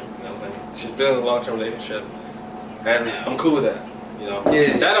relationship. You know what I'm saying? She's been in a long-term relationship, and I'm cool with that. You know?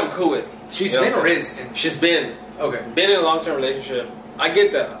 Yeah. That I'm cool with. She's been or is? She's been. Okay. Been in a long-term relationship. I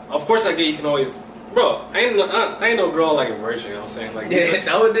get that. Of course, I get you can always. Bro, I ain't no girl like a virgin, you know what I'm saying? Like, yeah,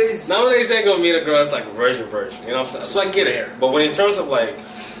 nowadays I ain't gonna meet a girl that's like a virgin, you know what I'm saying? So I get it. But when in terms of like,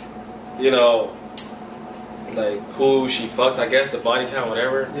 you know, like who she fucked, I guess, the body count,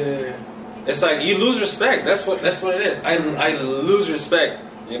 whatever. Yeah. It's like you lose respect. That's what it is. I lose respect.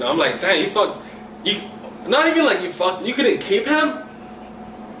 You know, I'm like, damn, you fucked. You not even like you fucked. You couldn't keep him.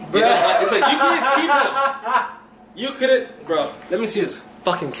 You know, like, it's like you couldn't keep him. You couldn't, bro. Let me see this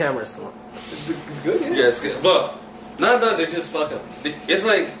fucking camera still. It's good, yeah. Yeah, it's good. But not that they just fuck up. It's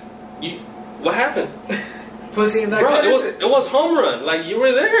like you. What happened? Pussy in that. Bro, it was home run. Like you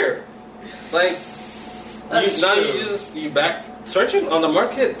were there. Like you back searching on the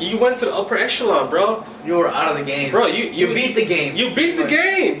market. You went to the upper echelon, bro. You were out of the game, bro. You beat the game. You beat the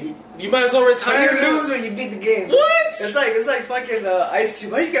game. You might as well retire. You lose when you beat the game. What? It's like fucking Ice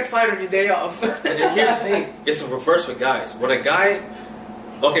Cube. Why do you get fired on your day off? And here's the thing. It's a reverse with guys. When a guy,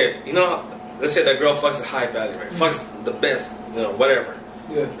 okay, you know, let's say that girl fucks a high value, right? Fucks the best, you know, whatever.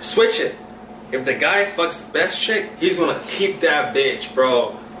 Yeah. Switch it. If the guy fucks the best chick, he's gonna keep that bitch,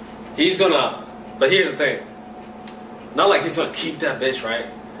 bro. He's gonna. But here's the thing. Not like he's gonna keep that bitch, right?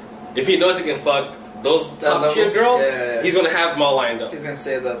 If he knows he can fuck those top tier girls, he's gonna have them all lined up. He's gonna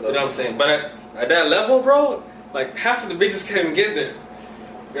say that level. You know what I'm saying? But at that level, bro, like half of the bitches can't even get there.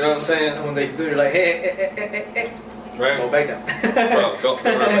 You know what I'm saying? And when they do, you're like, hey. Right? Go back down. Bro, go right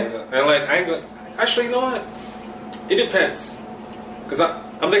back down. And like, I ain't gonna. Actually, you know what? It depends. Because I'm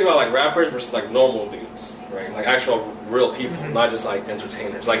thinking about like rappers versus like normal dudes, right? Like actual real people, not just like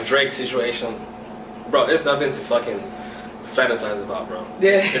entertainers. Like Drake's situation. Bro, it's nothing to fucking fantasize about, bro.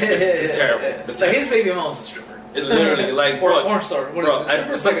 Yeah. It's terrible. Yeah. It's like terrible. his baby mom's a stripper. It literally, like, or bro, a porn star. What bro, is it?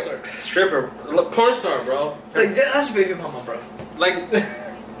 it's like a stripper, porn star, bro. Like that's your baby mama, bro. Like,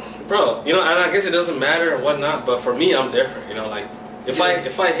 bro, you know, and I guess it doesn't matter and whatnot, but for me, I'm different. You know, like if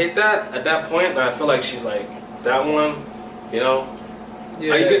I hit that at that point, I feel like she's like that one. You know,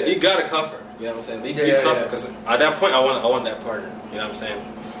 you gotta cuff her. You know what I'm saying? You cuff her because at that point, I want that partner. You know what I'm saying?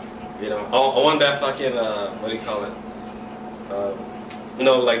 You know, I want that fucking what do you call it? You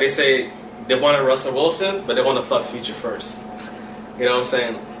know, like they say. They wanted Russell Wilson, but they want to fuck Future first. You know what I'm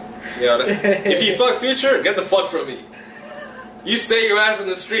saying? You know, if you fuck Future, get the fuck from me. You stay your ass in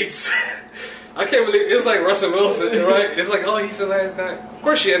the streets. I can't believe it's like Russell Wilson, right? It's like, oh, he's a nice guy. Of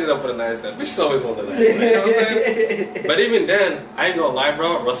course, she ended up with a nice guy, but she's always wanted that. You know what I'm saying? But even then, I ain't gonna lie,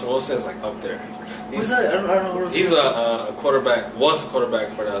 bro. Russell Wilson is like up there. Who's that? I don't know. He's a quarterback. Was a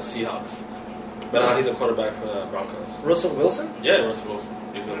quarterback for the Seahawks, but now he's a quarterback for the Broncos. Russell Wilson? Yeah, Russell Wilson.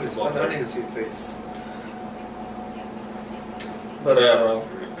 He's a football player. I need to see the face. But yeah, bro,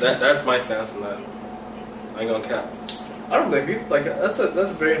 that's my stance on that. I ain't gonna cap. I don't blame you. Like that's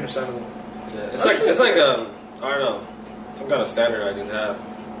very understandable. Yeah, it's like I don't know, some kind of standard I just have.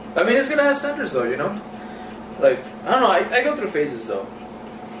 I mean, it's gonna have standards though, you know. Like I don't know. I go through phases though.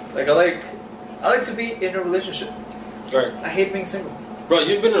 Like I like to be in a relationship. Right. I hate being single. Bro,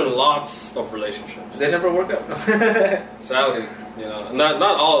 you've been in lots of relationships. They never work out. Sadly, you know, not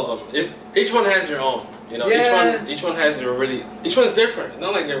all of them. Each one has your own. You know, each one has your really. Each one's different.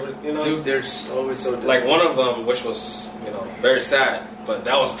 Not like they're, you know. Dude, they're always so different. Like one of them, which was, you know, very sad, but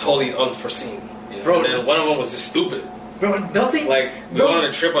that was totally unforeseen. You know? Bro, and then one of them was just stupid. Bro, nothing. Like we went on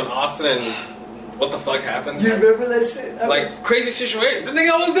a trip on Austin, and what the fuck happened? You remember that shit? Like crazy situation. The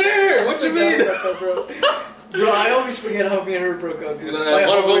nigga was there. What you mean? Bro, I always forget how me and her broke up. You know,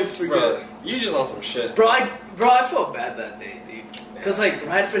 one of them, bro, you just on some shit. Bro, I felt bad that day, dude. Cause like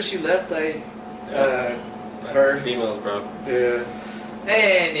right after she left, Her. Females, bro. Yeah.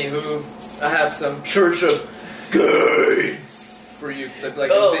 Anywho, I have some Church of Guides for you because I feel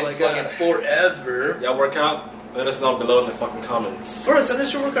like it's been fucking forever. Y'all work out? Let us know below in the fucking comments. Bro, send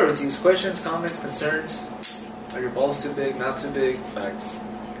us your workout routines, questions, comments, concerns. Are your balls too big? Not too big? Facts.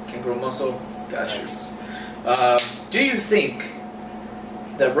 Can't grow muscle? Got you. Do you think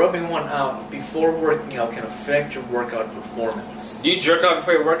that rubbing one out before working out can affect your workout performance? Do you jerk out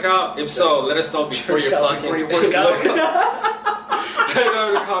before you work out? If so, let us know before you work out. Let me know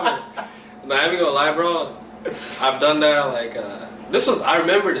in the comment. Now, I ain't gonna lie, bro. I've done that, like, I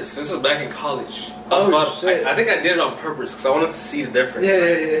remember this, because this was back in college. Shit. I think I did it on purpose, because I wanted to see the difference. Yeah.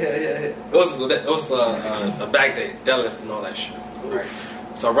 It was the back day, deadlift and all that shit. Right.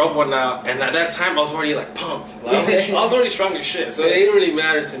 So I rubbed one out, and at that time I was already like pumped. Like, I was already strong as shit, so it didn't really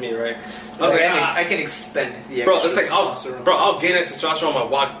matter to me, right? I was I can expend the bro. It's like I'll gain that testosterone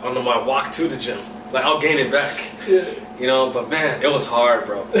on my walk to the gym. Like I'll gain it back. Yeah. You know, but man, it was hard,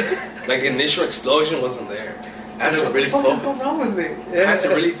 bro. Like the initial explosion wasn't there. I had to really focus. What's going on with me? Yeah. I had to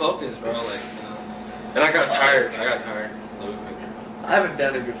really focus, bro. Like, and I got tired. I haven't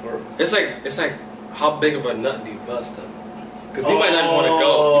done it before. It's like how big of a nut do you bust though? Because you might not even want to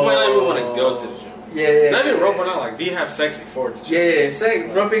go. You might not even want to go to the gym. Yeah. Not even rub one out. Like, do you have sex before the gym? Yeah. Sex,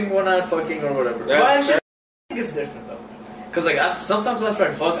 rubbing one out, fucking or whatever. But I think it's different though. Cause like sometimes after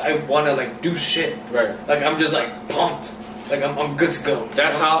I fuck, I wanna like do shit. Right. Like I'm just like pumped. Like I'm good to go.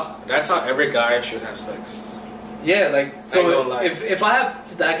 That's how every guy should have sex. Yeah. Like so if I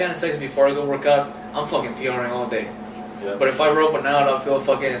have that kind of sex before I go work out, I'm fucking PRing all day. Yeah. But if I rub one out, I'll feel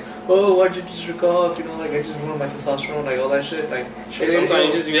fucking, why'd you just jerk off? You know, like I just ruined my testosterone, like all that shit. Like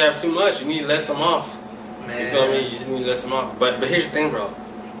sometimes you have too much. You need to let some off. Man. You feel me? You just need to let some off. But here's the thing, bro.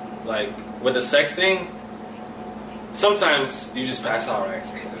 Like with the sex thing, sometimes you just pass out, right?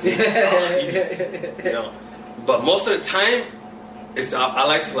 You know. But most of the time, I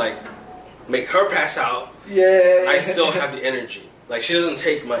like to like make her pass out. Yeah. I still have the energy. Like she doesn't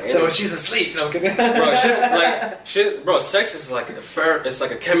take my energy. No, she's asleep. No, I'm kidding. Bro, sex is like it's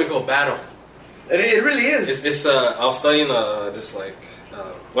like a chemical battle. It really is. I was studying this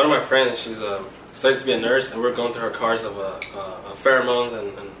one of my friends. She's studying to be a nurse, and we're going through her cars of pheromones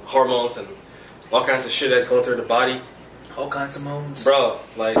and hormones and all kinds of shit that go through the body. All kinds of moans. Bro,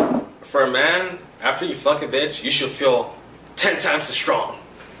 like for a man, after you fuck a bitch, you should feel 10 times as strong.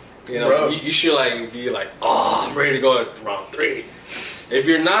 You know, you should like be like, oh, I'm ready to go at round 3. If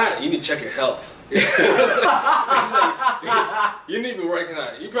you're not, you need to check your health. You need to be working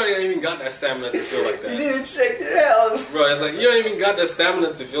out. You probably ain't even got that stamina to feel like that. You need to check your health. Bro, it's like you don't even got that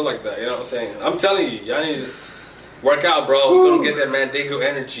stamina to feel like that. You know what I'm saying? I'm telling you, y'all need to work out, bro. You're gonna get that Mandingo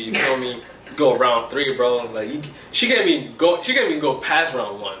energy. You feel me? Go round 3, bro. Like she can't even go past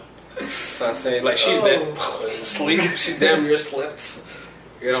round 1. So I'm saying, like she's dead sleep. She damn near slept.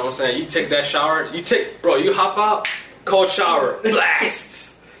 You know what I'm saying? You take that shower. You hop out, cold shower,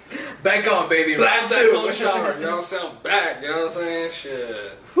 blast. Back on, baby. Blast that cold shower. You know what I'm saying? Back. You know what I'm saying?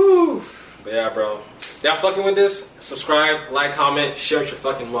 Shit. Whew. But yeah, bro. Y'all fucking with this? Subscribe, like, comment, share with your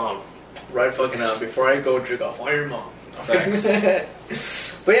fucking mom. Right fucking out before I go jerk off on your mom.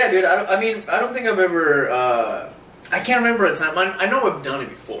 Thanks. But yeah, dude. I mean, I don't think I've ever. I can't remember a time. I know I've done it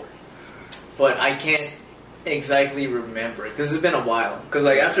before, but I can't exactly remember it because it's been a while. Because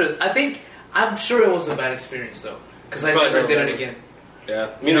like I'm sure it was a bad experience though. Because I never did it again.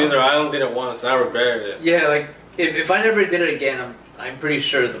 Yeah, me neither. I only did it once, and I regretted it. Yeah, like if I never did it again, I'm pretty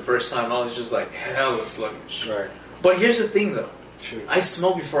sure the first time I was just like hella sluggish. Right. But here's the thing though. Shoot. I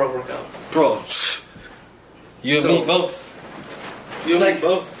smoke before I work out, bro. You and me both. You and me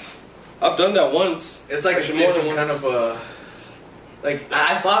both. I've done that once. It's like a different kind of like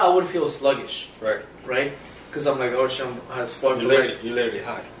I thought I would feel sluggish. Right. Right. Because I'm like, oh, shit, as fuck. You're literally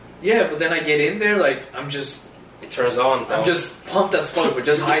high. Yeah, but then I get in there, like, I'm just... It turns on, bro. I'm just pumped as fuck, but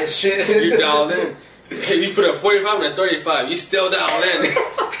just high as shit. You dialed in. You put a 45 and a 35, you still dialed in.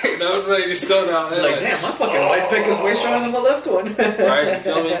 You know what I'm saying? You still dialed in. Like, damn, my fucking right pick is way stronger than my left one. Right, you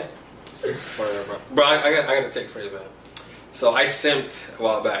feel me? Whatever, bro. I got a take for you, man. So I simped a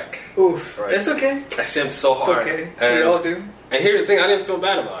while back. Oof. Right? It's okay. I simped so hard. It's okay. We all do. And here's the thing, I didn't feel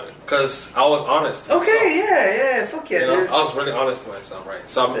bad about it. Because I was honest to myself. Yeah, fuck yeah, dude. I was really honest to myself, right?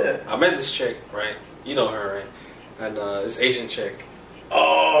 So I met this chick, right? You know her, right? And this Asian chick.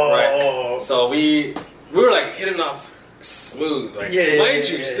 Oh. Right. So we were like hitting off smooth. Like, mind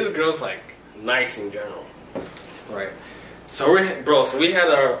you, this girl's like nice in general. Right. So we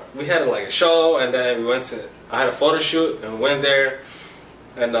had like a show, and then I had a photo shoot, and we went there.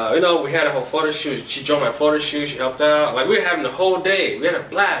 And we had a whole photo shoot. She joined my photo shoot. She helped out. Like we were having the whole day. We had a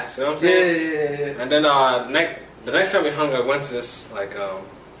blast. You know what I'm saying? Yeah. And then the next time we hung, I went to this like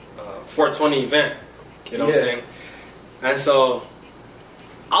 420 event. You know what I'm saying? And so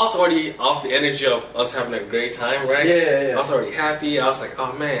I was already off the energy of us having a great time, right? Yeah. I was already happy. I was like,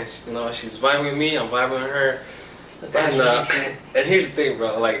 oh man, she's vibing with me. I'm vibing with her. And here's the thing,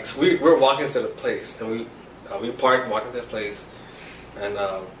 bro. Like, so we're walking to the place, and we parked, walking to the place, and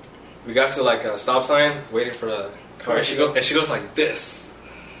we got to like a stop sign, waiting for the car. And she goes like this,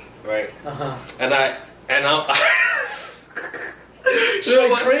 right? And I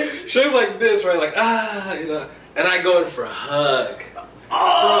she was like this, right? Like and I go in for a hug.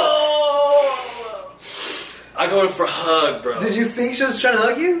 Oh! I go in for a hug, bro. Did you think she was trying to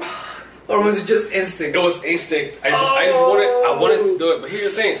hug you? Or was it just instinct? It was instinct. I just wanted to do it. But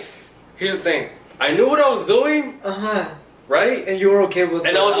here's the thing. I knew what I was doing. Right? And you were okay with it.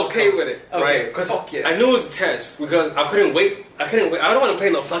 And I was okay with it. Okay. Right? Because I knew it was a test. Because I couldn't wait. I don't want to play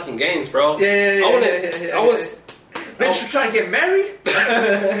no fucking games, bro. Yeah. I was... Bitch, you trying to get married?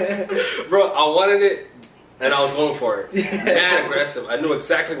 Bro, I wanted it. And I was going for it. Mad aggressive. I knew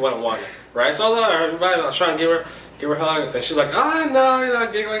exactly what I wanted. Right? So I was trying to give her a hug. And she's like, oh, no,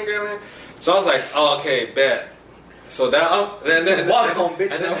 giggling. So I was like, oh, okay, bet. So that... then walk home,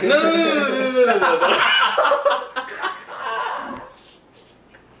 bitch.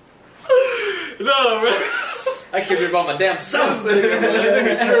 No, man. I can't be about my damn self. No,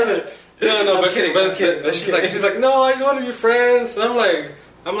 but kidding. But she's like, no, I just want to be friends. And I'm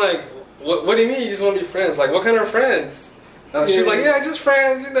like, what do you mean you just want to be friends? Like, what kind of friends? She's like, yeah, just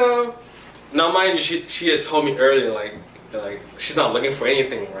friends, Now, mind you, she had told me earlier, like she's not looking for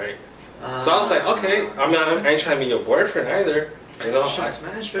anything, right? So I was like, okay. I mean, I ain't trying to be your boyfriend either, I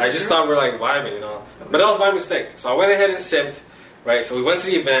just thought we were like vibing, But that was my mistake. So I went ahead and simped, right? So we went to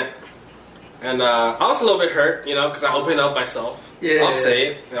the event, and I was a little bit hurt, because I opened up myself. I'll say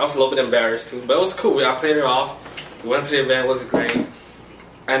it. And I was a little bit embarrassed too, but it was cool. I played it off. We went to the event. It was great.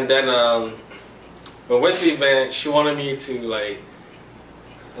 And then when we went to the event, she wanted me to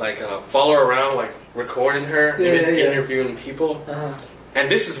follow her around, like recording her, interviewing people. And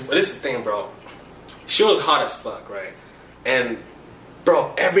this is the thing, bro. She was hot as fuck, right? And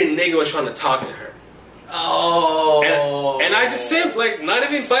bro, every nigga was trying to talk to her. Oh. And I just simped, like, not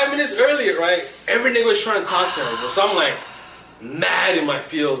even 5 minutes earlier, right? Every nigga was trying to talk to her, bro. So I'm like, mad in my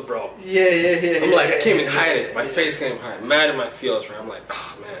feels, bro. Yeah. I'm like, I can't even hide it. My face can't even hide it. Mad in my feels, right? I'm like,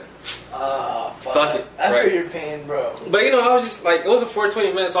 oh man. Fuck it. I feel your pain, bro. But I was just like, it was a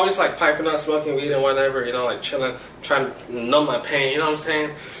 420 minutes. So I was just like piping out, smoking weed and whatever, like chilling, trying to numb my pain. You know what I'm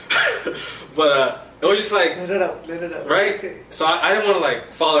saying? But it was just like, let it out. Right? Okay. So I didn't want to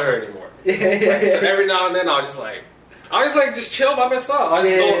like follow her anymore. Right? So every now and then I was just chill by myself. I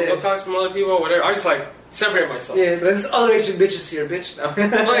just go talk to some other people or whatever. I just like separate myself. Yeah, but there's other Asian bitches here, bitch. No.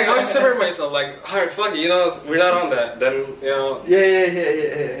 Like I just separate myself. Like, alright, fuck it. We're not on that. Then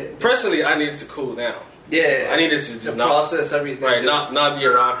Yeah. Personally, I needed to cool down. Yeah. I needed to just not process everything. Right, not be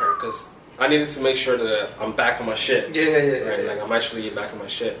around her because I needed to make sure that I'm back on my shit. Yeah. Right, like I'm actually back on my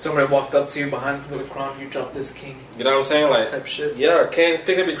shit. Somebody walked up to you behind with a crown, you dropped this king. You know what I'm saying? Like type shit. Yeah, can't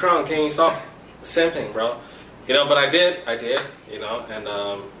pick up your crown, can't you stop simping, bro? But I did, and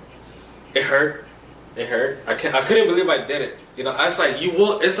it hurt. I couldn't believe I did it. It's like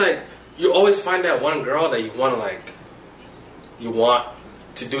you always find that one girl that you want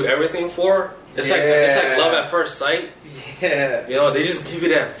to do everything for. It's like love at first sight. Yeah. They just give you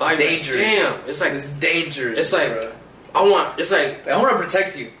that vibe. Dangerous. Damn. It's dangerous. It's like, bro. I want to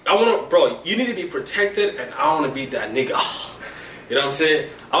protect you. Bro, you need to be protected, and I want to be that nigga. You know what I'm saying?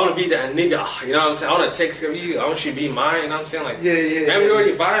 I want to be that nigga. You know what I'm saying? I want to take care of you. I want you to be mine. You know what I'm saying? Like, yeah. And we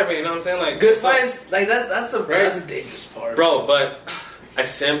already vibing. You know what I'm saying? Like, good vibes. Like that's a dangerous part, bro. But I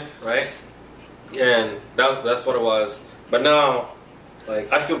simped, right? And that's what it was. But now,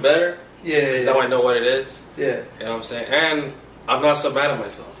 like, I feel better. Yeah. Because now I know what it is. Yeah. You know what I'm saying? And I'm not so mad at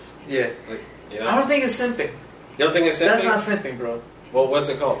myself. Yeah. Like, I don't think it's simping. You don't think it's simping? That's not simping, bro. Well, what's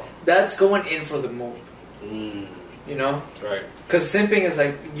it called? That's going in for the move. Right. Because simping is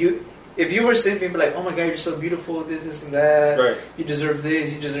like if you were simping, be like, oh my god, you're so beautiful, this and that. Right. You deserve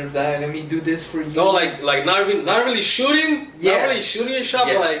this, you deserve that. Let me do this for you. No, like not really shooting. Yeah. Not really shooting your shot,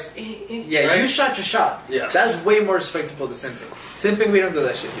 but like. You shot your shot. Yeah. That's way more respectable than simping. Simping, we don't do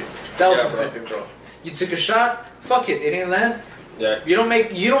that shit, dude. That wasn't simping, bro. You took a shot. Fuck it didn't land. Yeah. You don't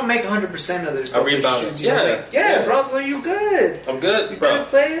make 100% of the rebound. Yeah, bro. So you good. I'm good, you bro. Good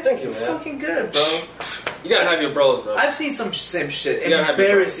player. Thank you, man. You're fucking good, bro. You gotta have your bros, bro. I've seen some simp shit.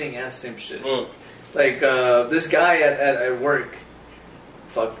 Embarrassing ass simp shit. Mm. Like this guy at work.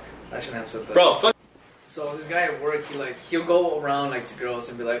 Fuck, I shouldn't have said that. Bro, fuck. So this guy at work, he'll go around like to girls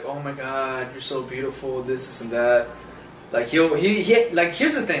and be like, "Oh my god, you're so beautiful, this and that." Like he like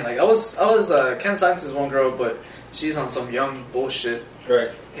here's the thing, like I was kind of talking to this one girl, but she's on some young bullshit.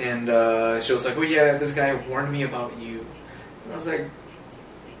 Right. And she was like, "Oh yeah, this guy warned me about you." And I was like,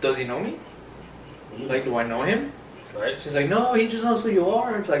 "Does he know me? Like, do I know him?" Right. She's like, "No, he just knows who you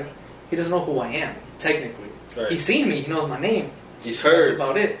are. It's like he doesn't know who I am, technically. Right. He's seen me, he knows my name. He's heard. That's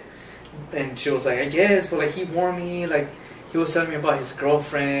about it." And she was like, "I guess, but like he warned me, like he was telling me about his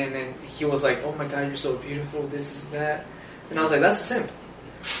girlfriend, and he was like, oh my god, you're so beautiful, this is that." And I was like, that's a simp.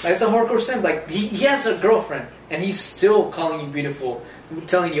 Like, it's a hardcore simp. Like he has a girlfriend, and he's still calling you beautiful,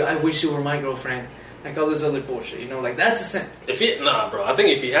 telling you, "I wish you were my girlfriend." Like all this other bullshit, you know, like that's a simp. Nah, bro. I think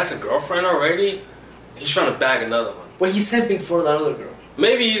if he has a girlfriend already, he's trying to bag another one. Well, he's simping for that other girl.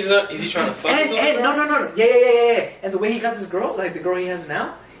 Maybe is he trying to fuck this other girl? No. Yeah. And the way he got this girl, like the girl he has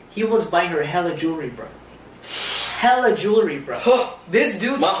now, he was buying her hella jewelry, bro. Hella jewelry, bro. This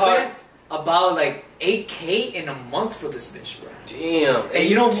dude spent about like $8,000 in a month for this bitch, bro. Damn. And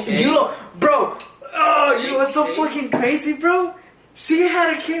you know, bro. Oh, you know what's so fucking crazy, bro? She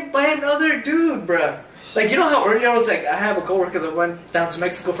had a kid by another dude, bro. Like, you know how earlier I was like, I have a coworker that went down to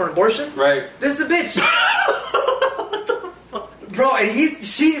Mexico for an abortion? Right. This is the bitch. What the fuck? Bro, and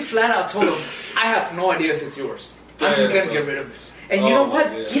she flat out told him, "I have no idea if it's yours. I'm just gonna get rid of it." And you know what?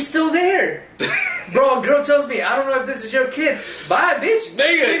 God. He's still there. Bro, a girl tells me, "I don't know if this is your kid." Bye, bitch.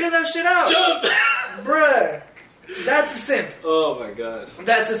 Nigga. Figure that shit out. Jump. Bruh. That's a simp. Oh my god.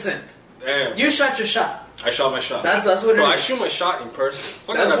 That's a simp. Damn. You shot your shot. I shot my shot. That's what it is. Bro, I shoot my shot in person.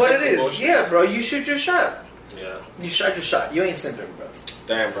 Fuck, that's what it is. Bullshit. Yeah, bro. You shoot your shot. Yeah. You shot your shot. You ain't simping, bro.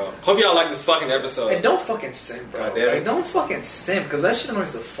 Damn, bro. Hope y'all like this fucking episode. And don't fucking simp, bro. Like, don't fucking simp, because that shit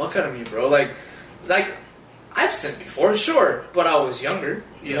annoys the fuck out of me, bro. Like, I've simped before, sure, but I was younger.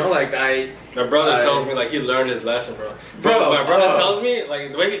 You know, like My brother tells me like he learned his lesson, bro. My brother tells me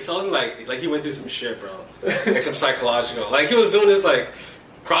like the way he tells me like he went through some shit, bro. Like some psychological. Like he was doing this like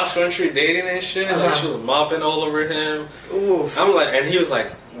cross country dating and shit. Like she was mopping all over him. Oof. I'm like, and he was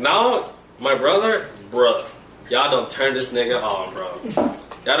like, now my brother, bro, y'all don't turn this nigga on, bro.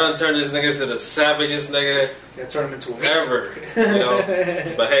 Y'all don't turn this nigga to the savagest nigga. Yeah, turn him into a ever. You know.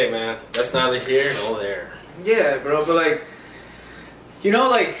 But hey, man, that's neither here nor there. Yeah, bro. But like, you know,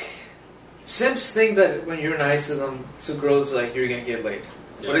 like simps think that when you're nice to them, to girls, like you're gonna get laid,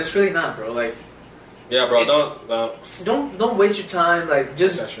 but it's really not, bro. Like, yeah, bro, don't waste your time. Like,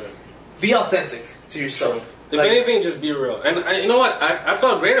 just be authentic to yourself. Sure. If anything, just be real. And you know what? I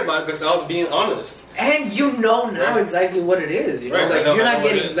felt great about it because I was being honest. And you know now exactly what it is. You know, like you're not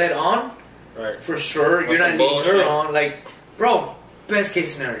getting led on, for sure. You're not leading her on. Like, bro, best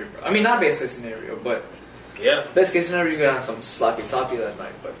case scenario, bro. I mean, not best case scenario, but best case scenario, you're gonna have some sloppy toppy that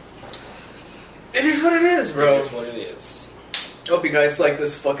night. But it is what it is, bro. It is what it is. Hope you guys like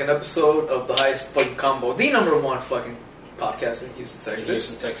this fucking episode of the highest fucking combo, the #1 fucking podcast in Houston,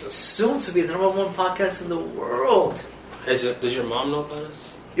 Texas. Soon to be the #1 podcast in the world. Does your mom know about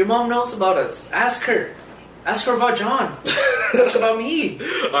us? Your mom knows about us. Ask her. Ask her about John. Ask her about me.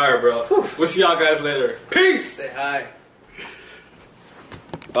 Alright, bro. Whew. We'll see y'all guys later. Peace! Say hi.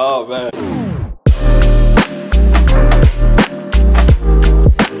 Oh, man.